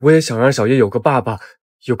我也想让小叶有个爸爸，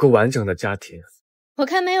有个完整的家庭。我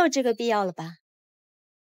看没有这个必要了吧？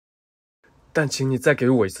但请你再给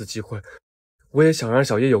我一次机会，我也想让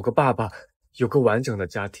小叶有个爸爸，有个完整的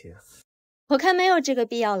家庭。我看没有这个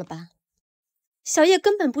必要了吧？小叶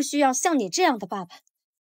根本不需要像你这样的爸爸，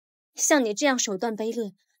像你这样手段卑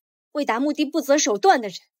劣、为达目的不择手段的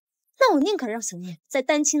人，那我宁可让小叶在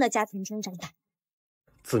单亲的家庭中长大。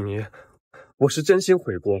子明，我是真心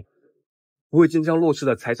悔过，我已经将洛氏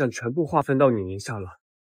的财产全部划分到你名下了，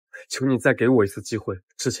求你再给我一次机会。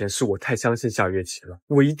之前是我太相信夏月琪了，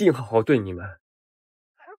我一定好好对你们。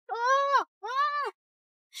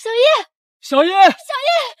小叶，小叶，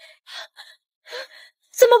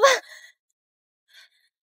怎么办？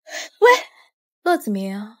喂，骆子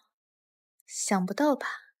明，想不到吧？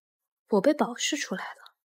我被保释出来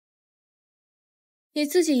了。你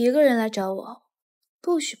自己一个人来找我，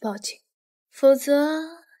不许报警，否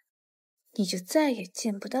则你就再也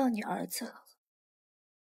见不到你儿子了。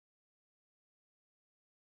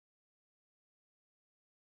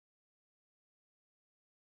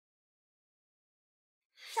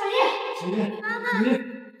小叶，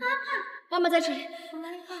妈妈在这里。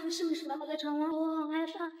没事，妈妈在场了。我很害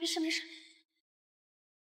怕。没事。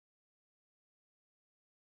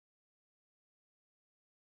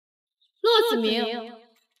骆子明，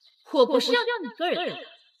我不是要你一个人来，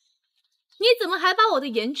你怎么还把我的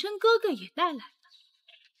言琛哥哥也带来了？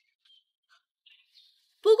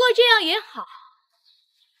不过这样也好，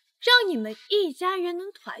让你们一家人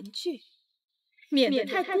能团聚，免得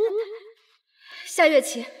太孤单。夏月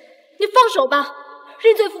琪，你放手吧，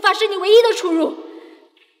认罪伏法是你唯一的出路。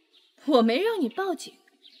我没让你报警，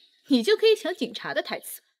你就可以抢警察的台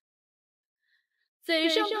词，嘴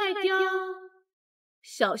上太刁，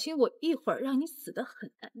小心我一会儿让你死得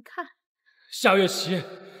很难看。夏月琪，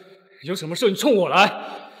有什么事你冲我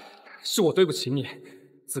来，是我对不起你。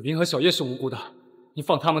子明和小叶是无辜的，你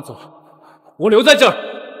放他们走，我留在这儿。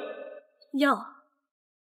哟，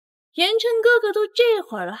言琛哥哥都这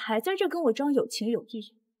会儿了，还在这跟我装有情有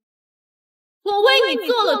义。我为你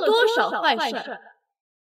做了多少坏事，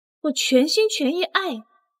我全心全意爱你，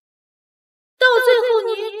到最后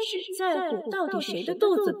你也只在乎到底谁的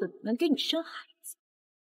肚子能给你生孩子。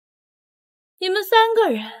你们3个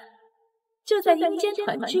人就在阴间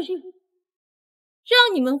团聚，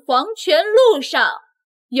让你们黄泉路上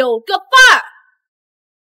有个伴儿。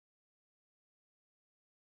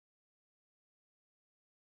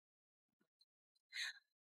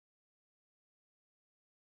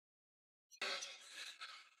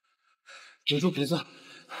捂住鼻子。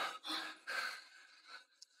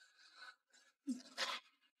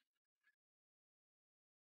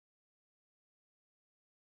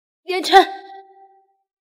言琛，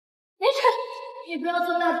你不要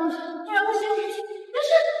做大动作，不然我先回去。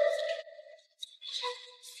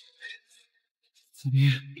子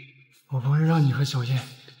明，我不会让你和小叶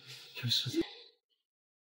有事情。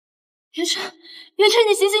言琛，你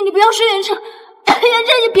醒醒，你不要睡，言琛，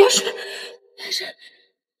你别睡，言琛。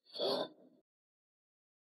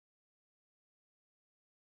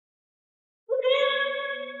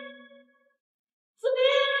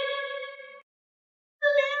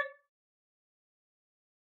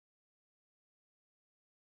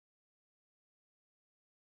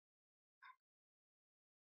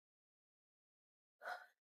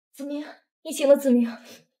子明，你醒了，子明。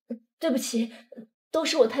对不起，都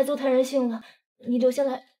是我太作太任性了，你留下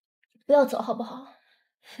来，不要走，好不好？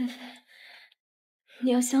菲菲，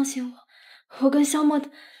你要相信我，我跟萧默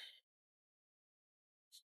的。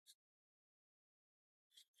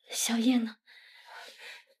小叶呢？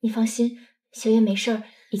你放心，小叶没事儿，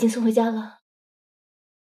已经送回家了。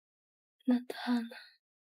那他呢？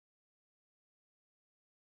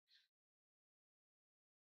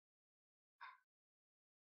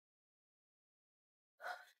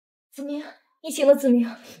子明，你醒了，子明。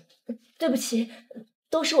对不起，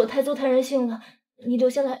都是我太作太任性了，你留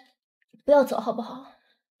下来，不要走，好不好？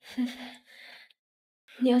菲菲，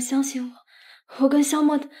你要相信我，我跟萧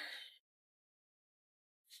默的。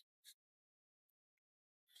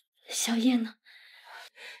小叶呢？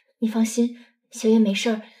你放心，小叶没事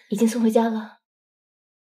儿，已经送回家了。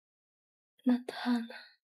那他呢？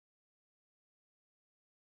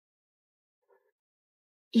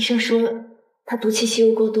医生说他毒气吸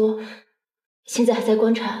入过多，现在还在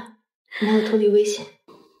观察，没有脱离危险。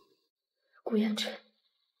顾言琛，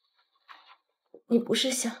你不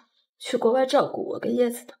是想去国外照顾我跟叶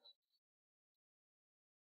子的吗？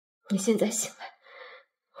你现在醒来，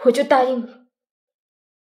我就答应你。